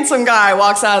really handsome guy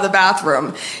walks out of the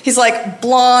bathroom. He's like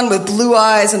blonde with blue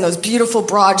eyes and those beautiful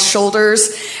broad shoulders.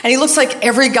 And he looks like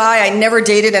every guy I never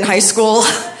dated in high school.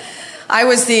 I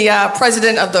was the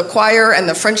president of the choir and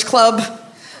the French club.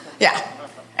 Yeah.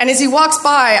 And as he walks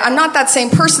by, I'm not that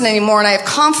same person anymore, and I have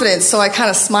confidence, so I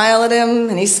kind of smile at him,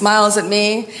 and he smiles at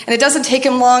me. And it doesn't take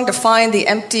him long to find the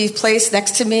empty place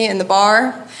next to me in the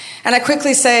bar. And I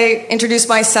quickly introduce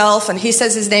myself, and he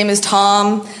says his name is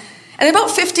Tom. And about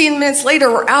 15 minutes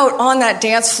later, we're out on that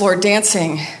dance floor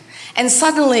dancing. And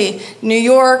suddenly, New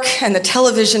York and the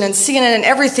television and CNN and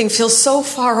everything feels so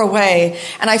far away,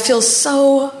 and I feel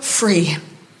so free.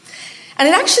 And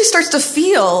it actually starts to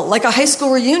feel like a high school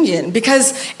reunion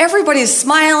because everybody's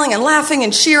smiling and laughing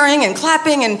and cheering and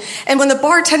clapping. And when the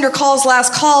bartender calls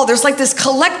last call, there's like this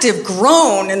collective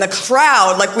groan in the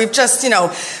crowd, like we've just,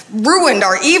 ruined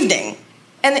our evening.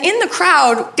 And in the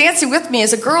crowd, dancing with me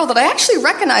is a girl that I actually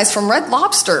recognize from Red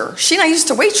Lobster. She and I used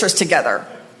to waitress together.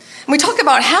 And we talk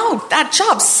about how that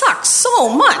job sucks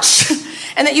so much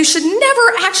and that you should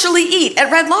never actually eat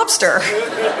at Red Lobster.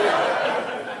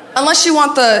 Unless you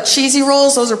want the cheesy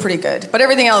rolls, those are pretty good. But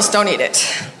everything else, don't eat it.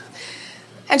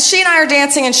 And she and I are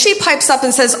dancing, and she pipes up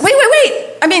and says, wait.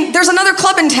 I mean, there's another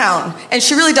club in town. And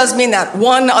she really does mean that.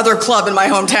 One other club in my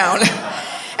hometown.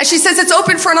 And she says, it's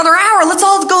open for another hour. Let's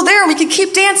all go there, and we can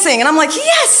keep dancing. And I'm like,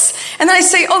 yes! And then I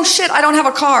say, oh, shit, I don't have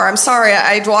a car. I'm sorry,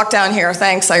 I'd walk down here.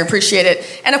 Thanks, I appreciate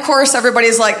it. And, of course,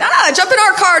 everybody's like, jump in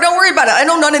our car. Don't worry about it. I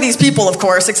know none of these people, of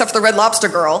course, except for the Red Lobster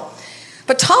girl.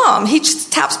 But Tom, he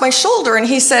just taps my shoulder and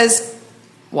he says,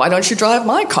 why don't you drive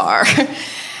my car? And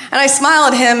I smile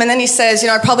at him and then he says,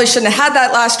 I probably shouldn't have had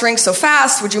that last drink so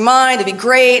fast. Would you mind? It'd be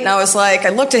great. And I was like, I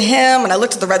looked at him and I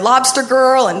looked at the Red Lobster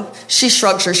girl and she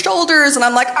shrugs her shoulders and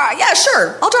I'm like, yeah,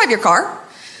 sure, I'll drive your car.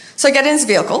 So I get in his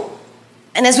vehicle.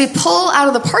 And as we pull out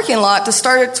of the parking lot to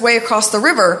start its way across the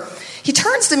river, he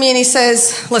turns to me and he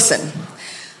says, listen,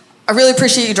 I really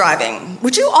appreciate you driving.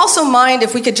 Would you also mind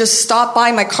if we could just stop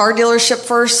by my car dealership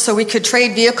first so we could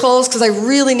trade vehicles? Because I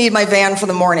really need my van for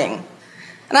the morning.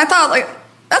 And I thought,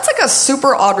 that's like a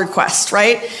super odd request,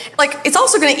 right? It's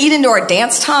also going to eat into our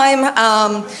dance time.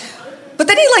 But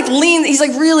then he leaned, he's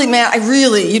like, really, man,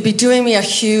 you'd be doing me a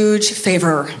huge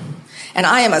favor. And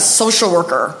I am a social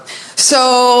worker.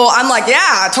 So I'm like,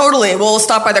 yeah, totally. We'll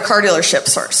stop by the car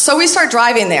dealership first. So we start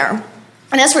driving there.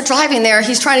 And as we're driving there,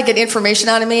 he's trying to get information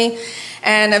out of me.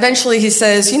 And eventually he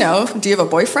says, do you have a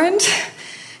boyfriend?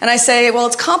 And I say, well,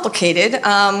 it's complicated.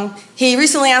 He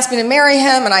recently asked me to marry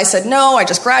him. And I said, no, I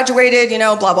just graduated,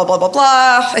 blah, blah, blah, blah,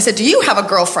 blah. I said, do you have a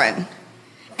girlfriend?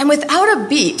 And without a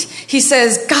beat, he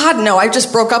says, God, no, I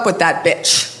just broke up with that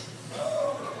bitch.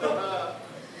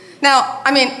 Now,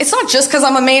 it's not just because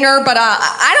I'm a Mainer, but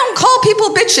I don't call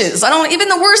people bitches. I don't, even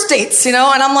the worst dates, And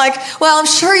I'm like, well, I'm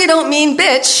sure you don't mean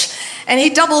bitch. And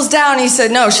he doubles down. He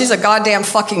said, no, she's a goddamn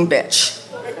fucking bitch.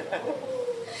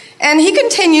 And he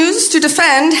continues to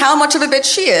defend how much of a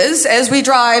bitch she is as we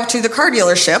drive to the car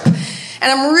dealership.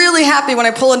 And I'm really happy when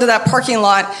I pull into that parking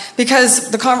lot because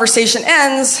the conversation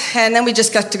ends and then we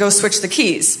just get to go switch the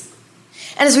keys.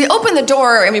 And as we open the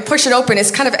door and we push it open,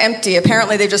 it's kind of empty.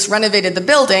 Apparently they just renovated the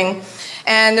building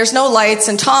and there's no lights.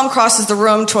 And Tom crosses the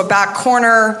room to a back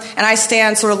corner and I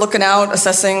stand sort of looking out,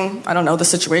 assessing, the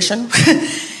situation.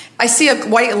 I see a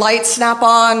white light snap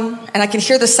on, and I can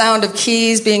hear the sound of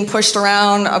keys being pushed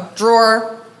around a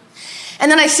drawer. And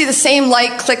then I see the same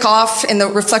light click off in the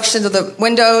reflection of the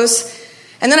windows.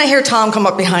 And then I hear Tom come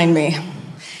up behind me.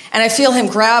 And I feel him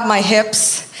grab my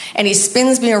hips, and he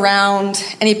spins me around,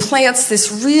 and he plants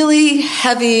this really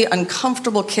heavy,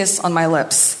 uncomfortable kiss on my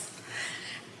lips.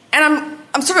 And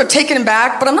I'm sort of taken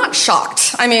aback, but I'm not shocked.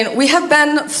 We have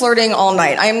been flirting all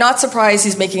night. I am not surprised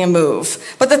he's making a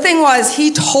move. But the thing was,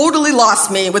 he totally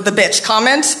lost me with the bitch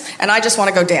comment, and I just want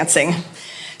to go dancing.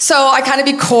 So I kind of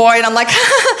be coy, and I'm like,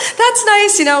 that's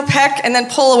nice, peck, and then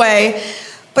pull away.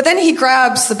 But then he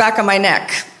grabs the back of my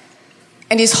neck,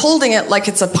 and he's holding it like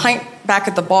it's a pint back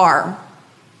at the bar.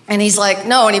 And he's like,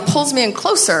 no, and he pulls me in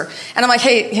closer. And I'm like,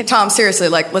 hey Tom, seriously,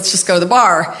 let's just go to the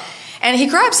bar. And he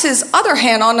grabs his other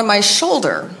hand onto my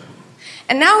shoulder.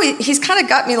 And now he's kind of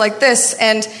got me like this,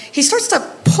 and he starts to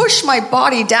push my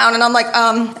body down, and I'm like,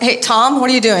 hey, Tom, what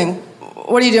are you doing?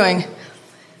 What are you doing?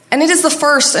 And it is the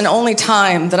first and only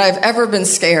time that I've ever been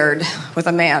scared with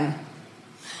a man.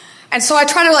 And so I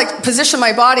try to position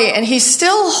my body, and he's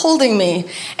still holding me.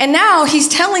 And now he's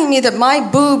telling me that my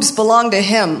boobs belong to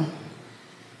him.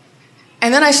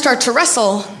 And then I start to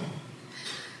wrestle.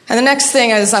 And the next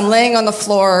thing is I'm laying on the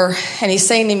floor, and he's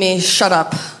saying to me, shut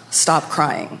up, stop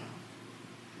crying.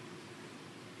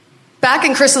 Back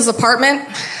in Chris's apartment,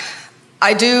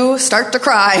 I do start to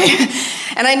cry.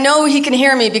 And I know he can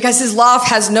hear me because his loft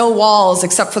has no walls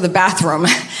except for the bathroom.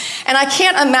 And I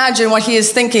can't imagine what he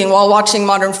is thinking while watching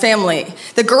Modern Family.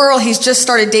 The girl he's just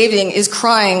started dating is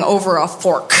crying over a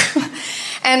fork.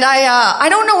 And I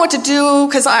don't know what to do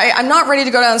because I'm not ready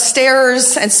to go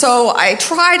downstairs. And so I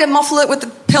try to muffle it with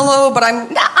the pillow, but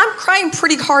I'm crying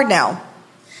pretty hard now.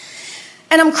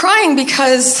 And I'm crying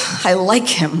because I like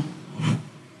him.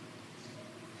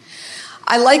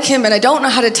 I like him, and I don't know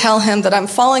how to tell him that I'm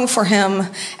falling for him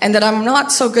and that I'm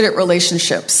not so good at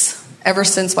relationships ever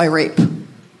since my rape.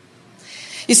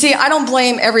 You see, I don't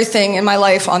blame everything in my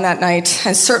life on that night,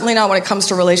 and certainly not when it comes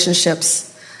to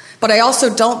relationships. But I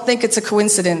also don't think it's a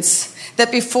coincidence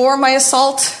that before my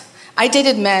assault, I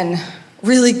dated men,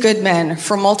 really good men,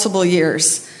 for multiple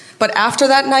years. But after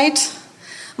that night,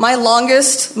 my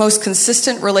longest, most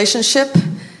consistent relationship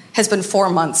has been 4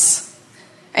 months.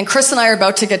 And Chris and I are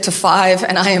about to get to 5,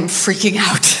 and I am freaking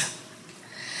out.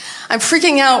 I'm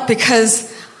freaking out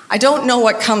because I don't know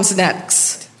what comes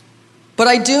next. But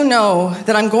I do know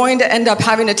that I'm going to end up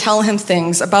having to tell him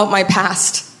things about my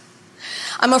past.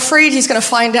 I'm afraid he's going to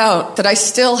find out that I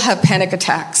still have panic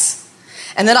attacks,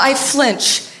 and that I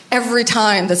flinch every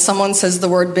time that someone says the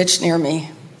word bitch near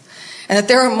me. And that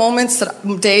there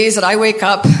are days that I wake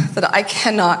up that I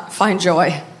cannot find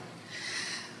joy.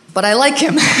 But I like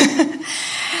him.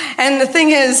 And the thing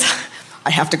is,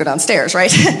 I have to go downstairs,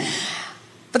 right?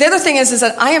 But the other thing is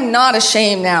that I am not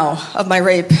ashamed now of my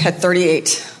rape at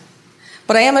 38.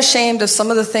 But I am ashamed of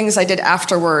some of the things I did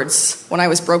afterwards when I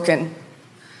was broken.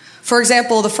 For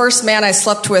example, the first man I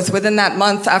slept with within that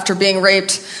month after being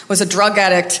raped was a drug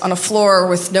addict on a floor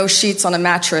with no sheets on a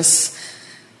mattress.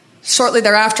 Shortly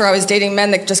thereafter, I was dating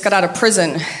men that just got out of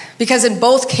prison, because in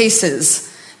both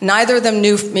cases, neither of them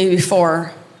knew me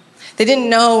before. They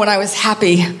didn't know when I was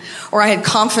happy, or I had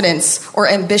confidence or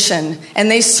ambition,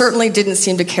 and they certainly didn't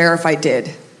seem to care if I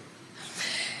did.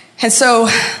 And so,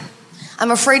 I'm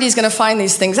afraid he's going to find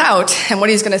these things out, and what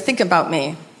he's going to think about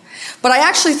me. But I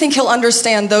actually think he'll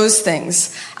understand those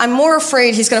things. I'm more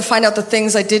afraid he's going to find out the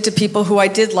things I did to people who I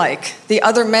did like, the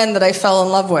other men that I fell in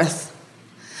love with.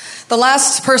 The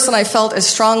last person I felt as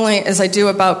strongly as I do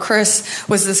about Chris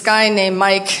was this guy named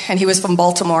Mike, and he was from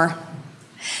Baltimore.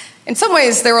 In some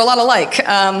ways, they were a lot alike.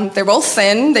 They're both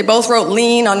thin. They both wrote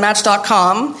lean on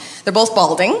Match.com. They're both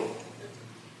balding.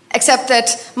 Except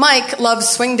that Mike loved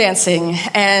swing dancing,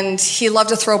 and he loved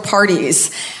to throw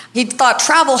parties. He thought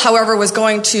travel, however, was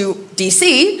going to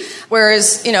D.C.,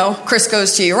 whereas, Chris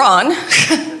goes to Iran.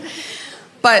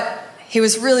 But he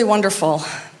was really wonderful.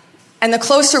 And the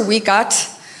closer we got,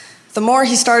 the more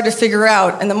he started to figure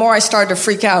out, and the more I started to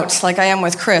freak out, like I am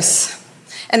with Chris.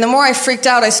 And the more I freaked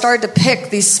out, I started to pick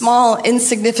these small,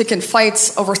 insignificant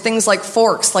fights over things like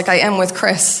forks, like I am with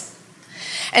Chris.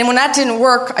 And when that didn't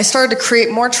work, I started to create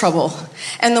more trouble.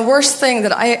 And the worst thing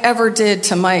that I ever did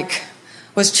to Mike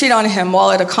was cheat on him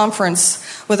while at a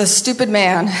conference with a stupid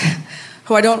man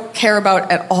who I don't care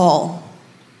about at all.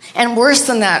 And worse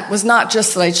than that was not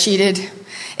just that I cheated,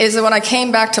 is that when I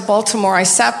came back to Baltimore, I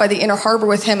sat by the Inner Harbor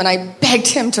with him and I begged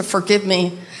him to forgive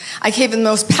me. I gave him the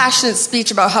most passionate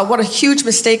speech about what a huge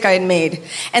mistake I had made.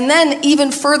 And then,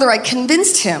 even further, I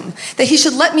convinced him that he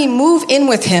should let me move in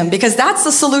with him, because that's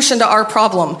the solution to our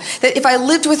problem. That if I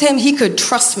lived with him, he could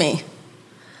trust me.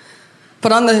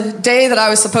 But on the day that I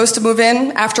was supposed to move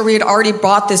in, after we had already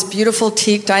bought this beautiful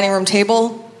teak dining room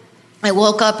table, I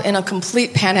woke up in a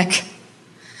complete panic.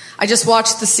 I just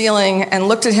watched the ceiling and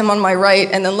looked at him on my right,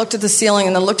 and then looked at the ceiling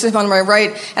and then looked at him on my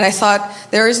right, and I thought,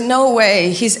 there is no way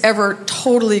he's ever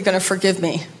totally going to forgive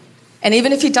me. And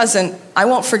even if he doesn't, I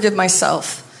won't forgive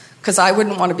myself, because I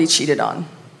wouldn't want to be cheated on.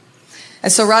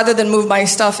 And so rather than move my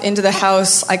stuff into the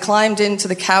house, I climbed into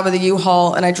the cab of the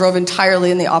U-Haul and I drove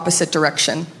entirely in the opposite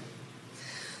direction.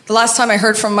 The last time I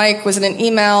heard from Mike was in an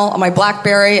email on my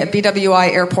BlackBerry at BWI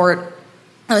Airport.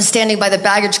 I was standing by the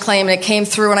baggage claim and it came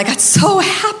through and I got so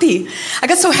happy. I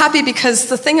got so happy because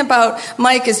the thing about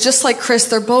Mike is, just like Chris,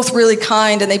 they're both really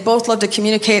kind and they both love to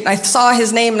communicate. And I saw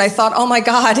his name and I thought, oh my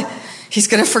God, he's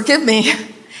going to forgive me.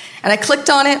 And I clicked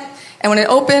on it, and when it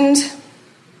opened,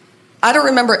 I don't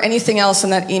remember anything else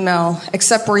in that email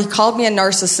except where he called me a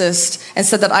narcissist and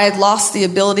said that I had lost the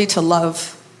ability to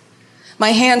love.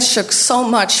 My hands shook so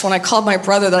much when I called my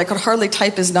brother that I could hardly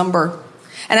type his number.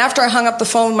 And after I hung up the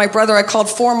phone with my brother, I called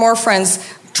 4 more friends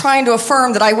trying to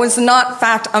affirm that I was not, in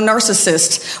fact, a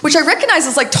narcissist, which I recognize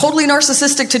is like totally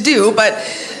narcissistic to do, but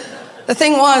the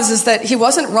thing is that he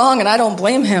wasn't wrong and I don't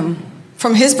blame him.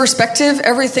 From his perspective,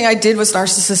 everything I did was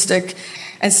narcissistic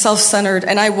and self-centered,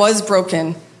 and I was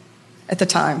broken at the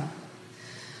time.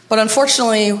 But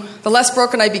unfortunately, the less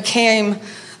broken I became,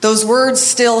 those words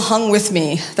still hung with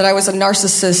me, that I was a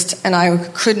narcissist and I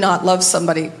could not love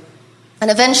somebody. And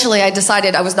eventually I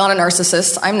decided I was not a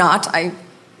narcissist. I'm not. I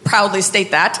proudly state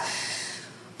that.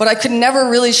 But I could never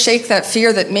really shake that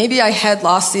fear that maybe I had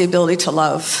lost the ability to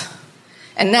love.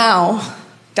 And now,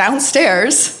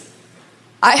 downstairs,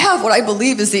 I have what I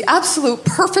believe is the absolute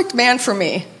perfect man for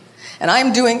me. And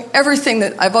I'm doing everything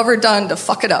that I've ever done to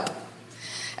fuck it up.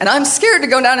 And I'm scared to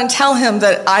go down and tell him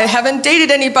that I haven't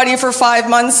dated anybody for 5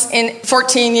 months in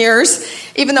 14 years,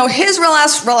 even though his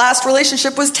last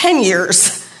relationship was 10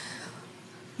 years.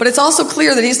 But it's also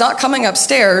clear that he's not coming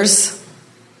upstairs.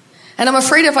 And I'm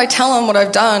afraid if I tell him what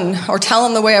I've done or tell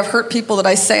him the way I've hurt people that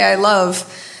I say I love,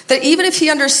 that even if he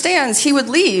understands, he would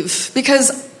leave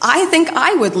because I think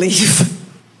I would leave.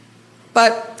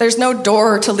 But there's no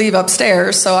door to leave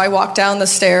upstairs, so I walk down the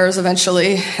stairs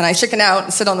eventually, and I chicken out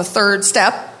and sit on the third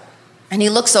step. And he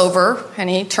looks over, and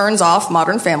he turns off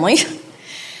Modern Family.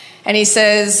 And he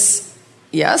says,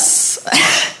 yes.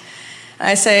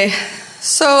 I say,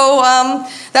 so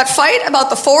that fight about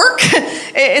the fork,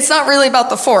 it's not really about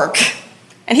the fork.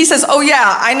 And he says, oh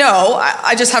yeah, I know.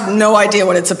 I just have no idea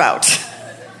what it's about.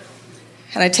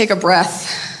 And I take a breath,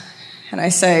 and I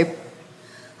say,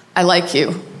 I like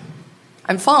you.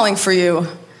 I'm falling for you.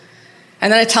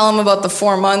 And then I tell him about the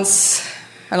 4 months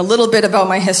and a little bit about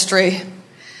my history.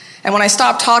 And when I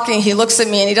stop talking, he looks at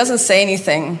me and he doesn't say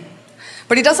anything.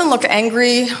 But he doesn't look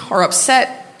angry or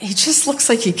upset. He just looks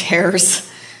like he cares.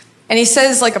 And he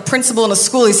says, like a principal in a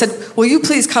school, he said, will you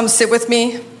please come sit with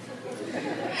me?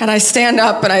 And I stand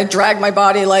up and I drag my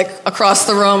body like across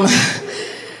the room.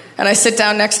 And I sit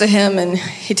down next to him and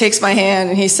he takes my hand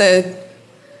and he said,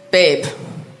 babe,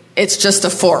 it's just a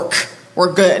fork.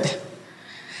 We're good.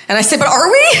 And I say, but are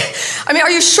we? I mean,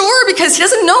 are you sure? Because he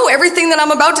doesn't know everything that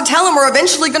I'm about to tell him or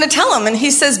eventually going to tell him. And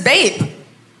he says, babe,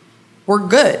 we're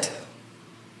good.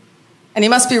 And he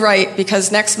must be right because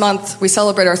next month we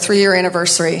celebrate our 3-year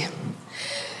anniversary.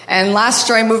 And last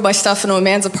year I moved my stuff into a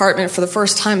man's apartment for the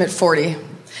first time at 40.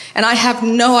 And I have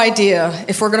no idea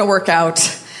if we're going to work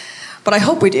out, but I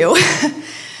hope we do.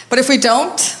 But if we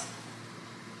don't,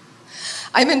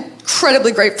 I'm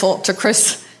incredibly grateful to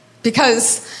Chris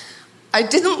because I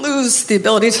didn't lose the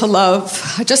ability to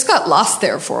love. I just got lost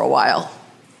there for a while.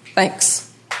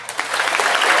 Thanks.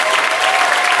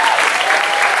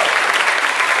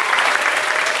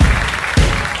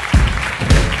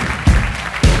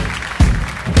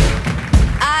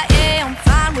 I am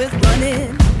fine with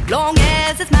running, long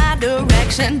as it's my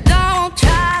direction. Don't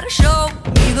try to show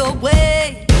me the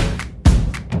way.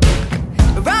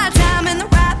 Right time in the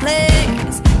right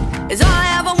place is all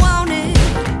I ever wanted.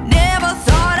 Never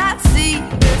thought I'd see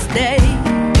this day.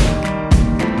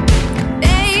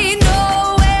 Ain't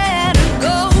nowhere to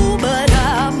go, but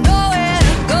I'm nowhere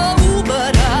to go,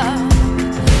 but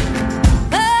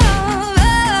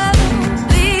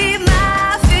leave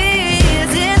my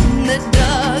fears in the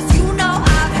dust. You know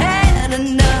I've had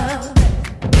enough.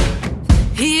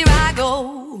 Here I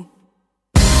go.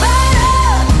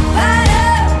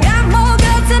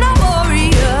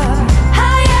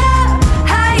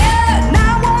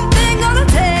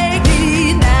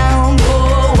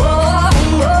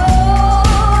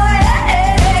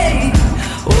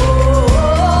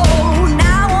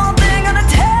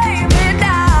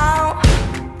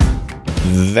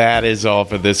 That is all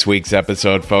for this week's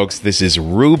episode, folks. This is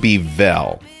Ruby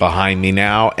Vell behind me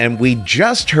now, and we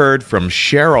just heard from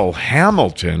Cheryl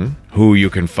Hamilton, who you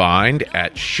can find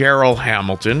at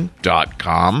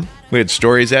CherylHamilton.com. We had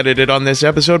stories edited on this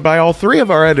episode by all 3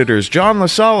 of our editors, John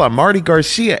LaSala, Marty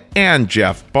Garcia, and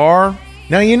Jeff Barr.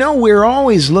 Now, you know, we're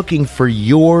always looking for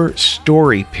your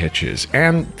story pitches,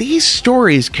 and these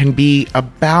stories can be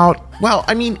about, well,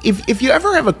 I mean, if you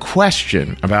ever have a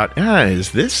question about,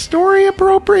 is this story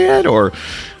appropriate? Or,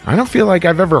 I don't feel like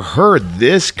I've ever heard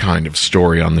this kind of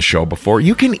story on the show before,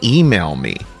 you can email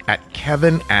me at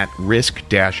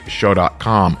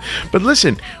kevin@risk-show.com. But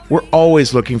listen, we're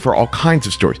always looking for all kinds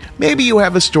of stories. Maybe you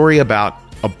have a story about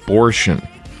abortion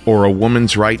or a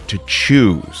woman's right to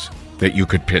choose that you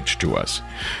could pitch to us.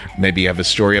 Maybe you have a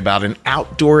story about an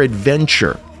outdoor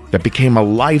adventure that became a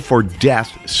life or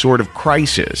death sort of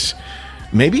crisis.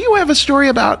 Maybe you have a story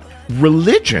about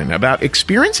religion, about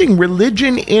experiencing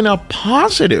religion in a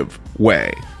positive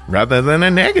way rather than a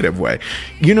negative way.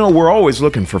 You know, we're always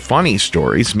looking for funny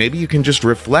stories. Maybe you can just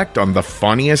reflect on the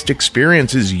funniest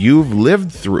experiences you've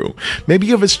lived through. Maybe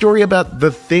you have a story about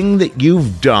the thing that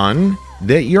you've done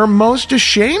that you're most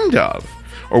ashamed of,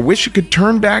 or wish you could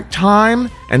turn back time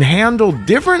and handle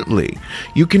differently.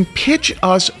 You can pitch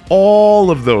us all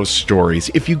of those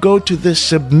stories if you go to the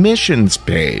submissions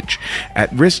page at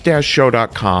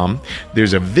risk-show.com.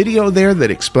 There's a video there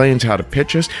that explains how to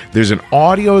pitch us. There's an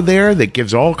audio there that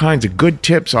gives all kinds of good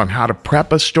tips on how to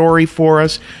prep a story for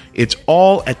us. It's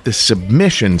all at the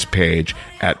submissions page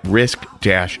at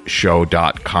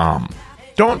risk-show.com.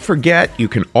 Don't forget, you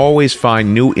can always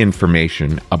find new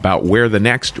information about where the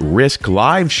next Risk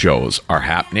live shows are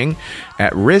happening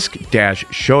at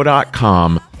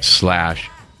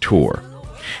risk-show.com/tour.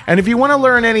 And if you want to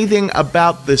learn anything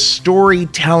about the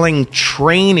storytelling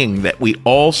training that we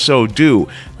also do,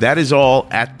 that is all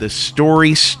at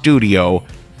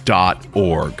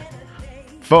thestorystudio.org.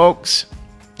 Folks,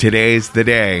 today's the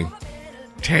day.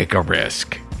 Take a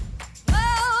risk.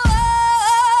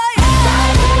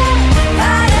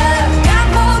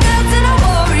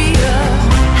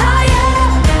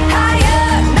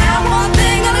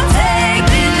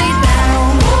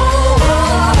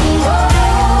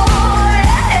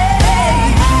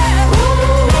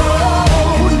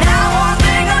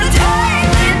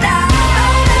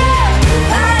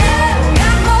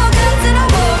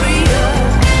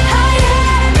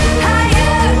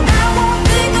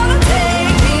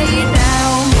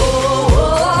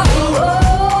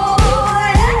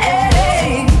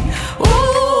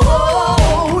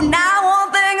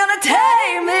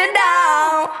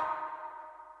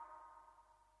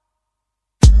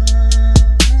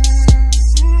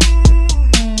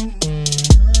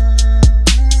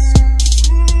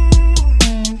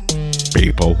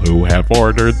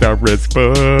 ordered the Risk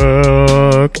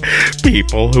book.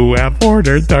 People who have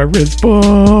ordered the Risk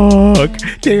book.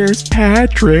 There's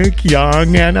Patrick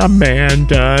Young and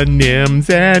Amanda Nims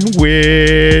and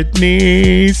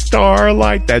Whitney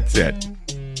Starlight. That's it.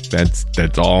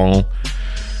 That's all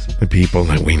the people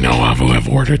that we know of who have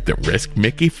ordered the Risk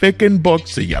Mickey Ficken book.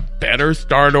 So you better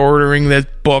start ordering this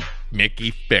book,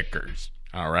 Mickey Fickers.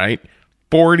 All right?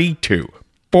 42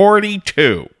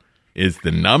 is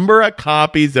the number of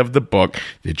copies of the book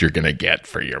that you're going to get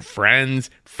for your friends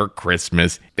for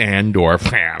Christmas and or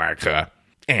Hanukkah.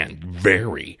 And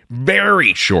very,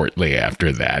 very shortly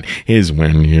after that is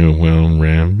when you will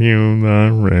review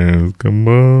the Risk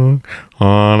book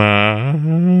on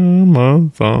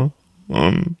Amazon.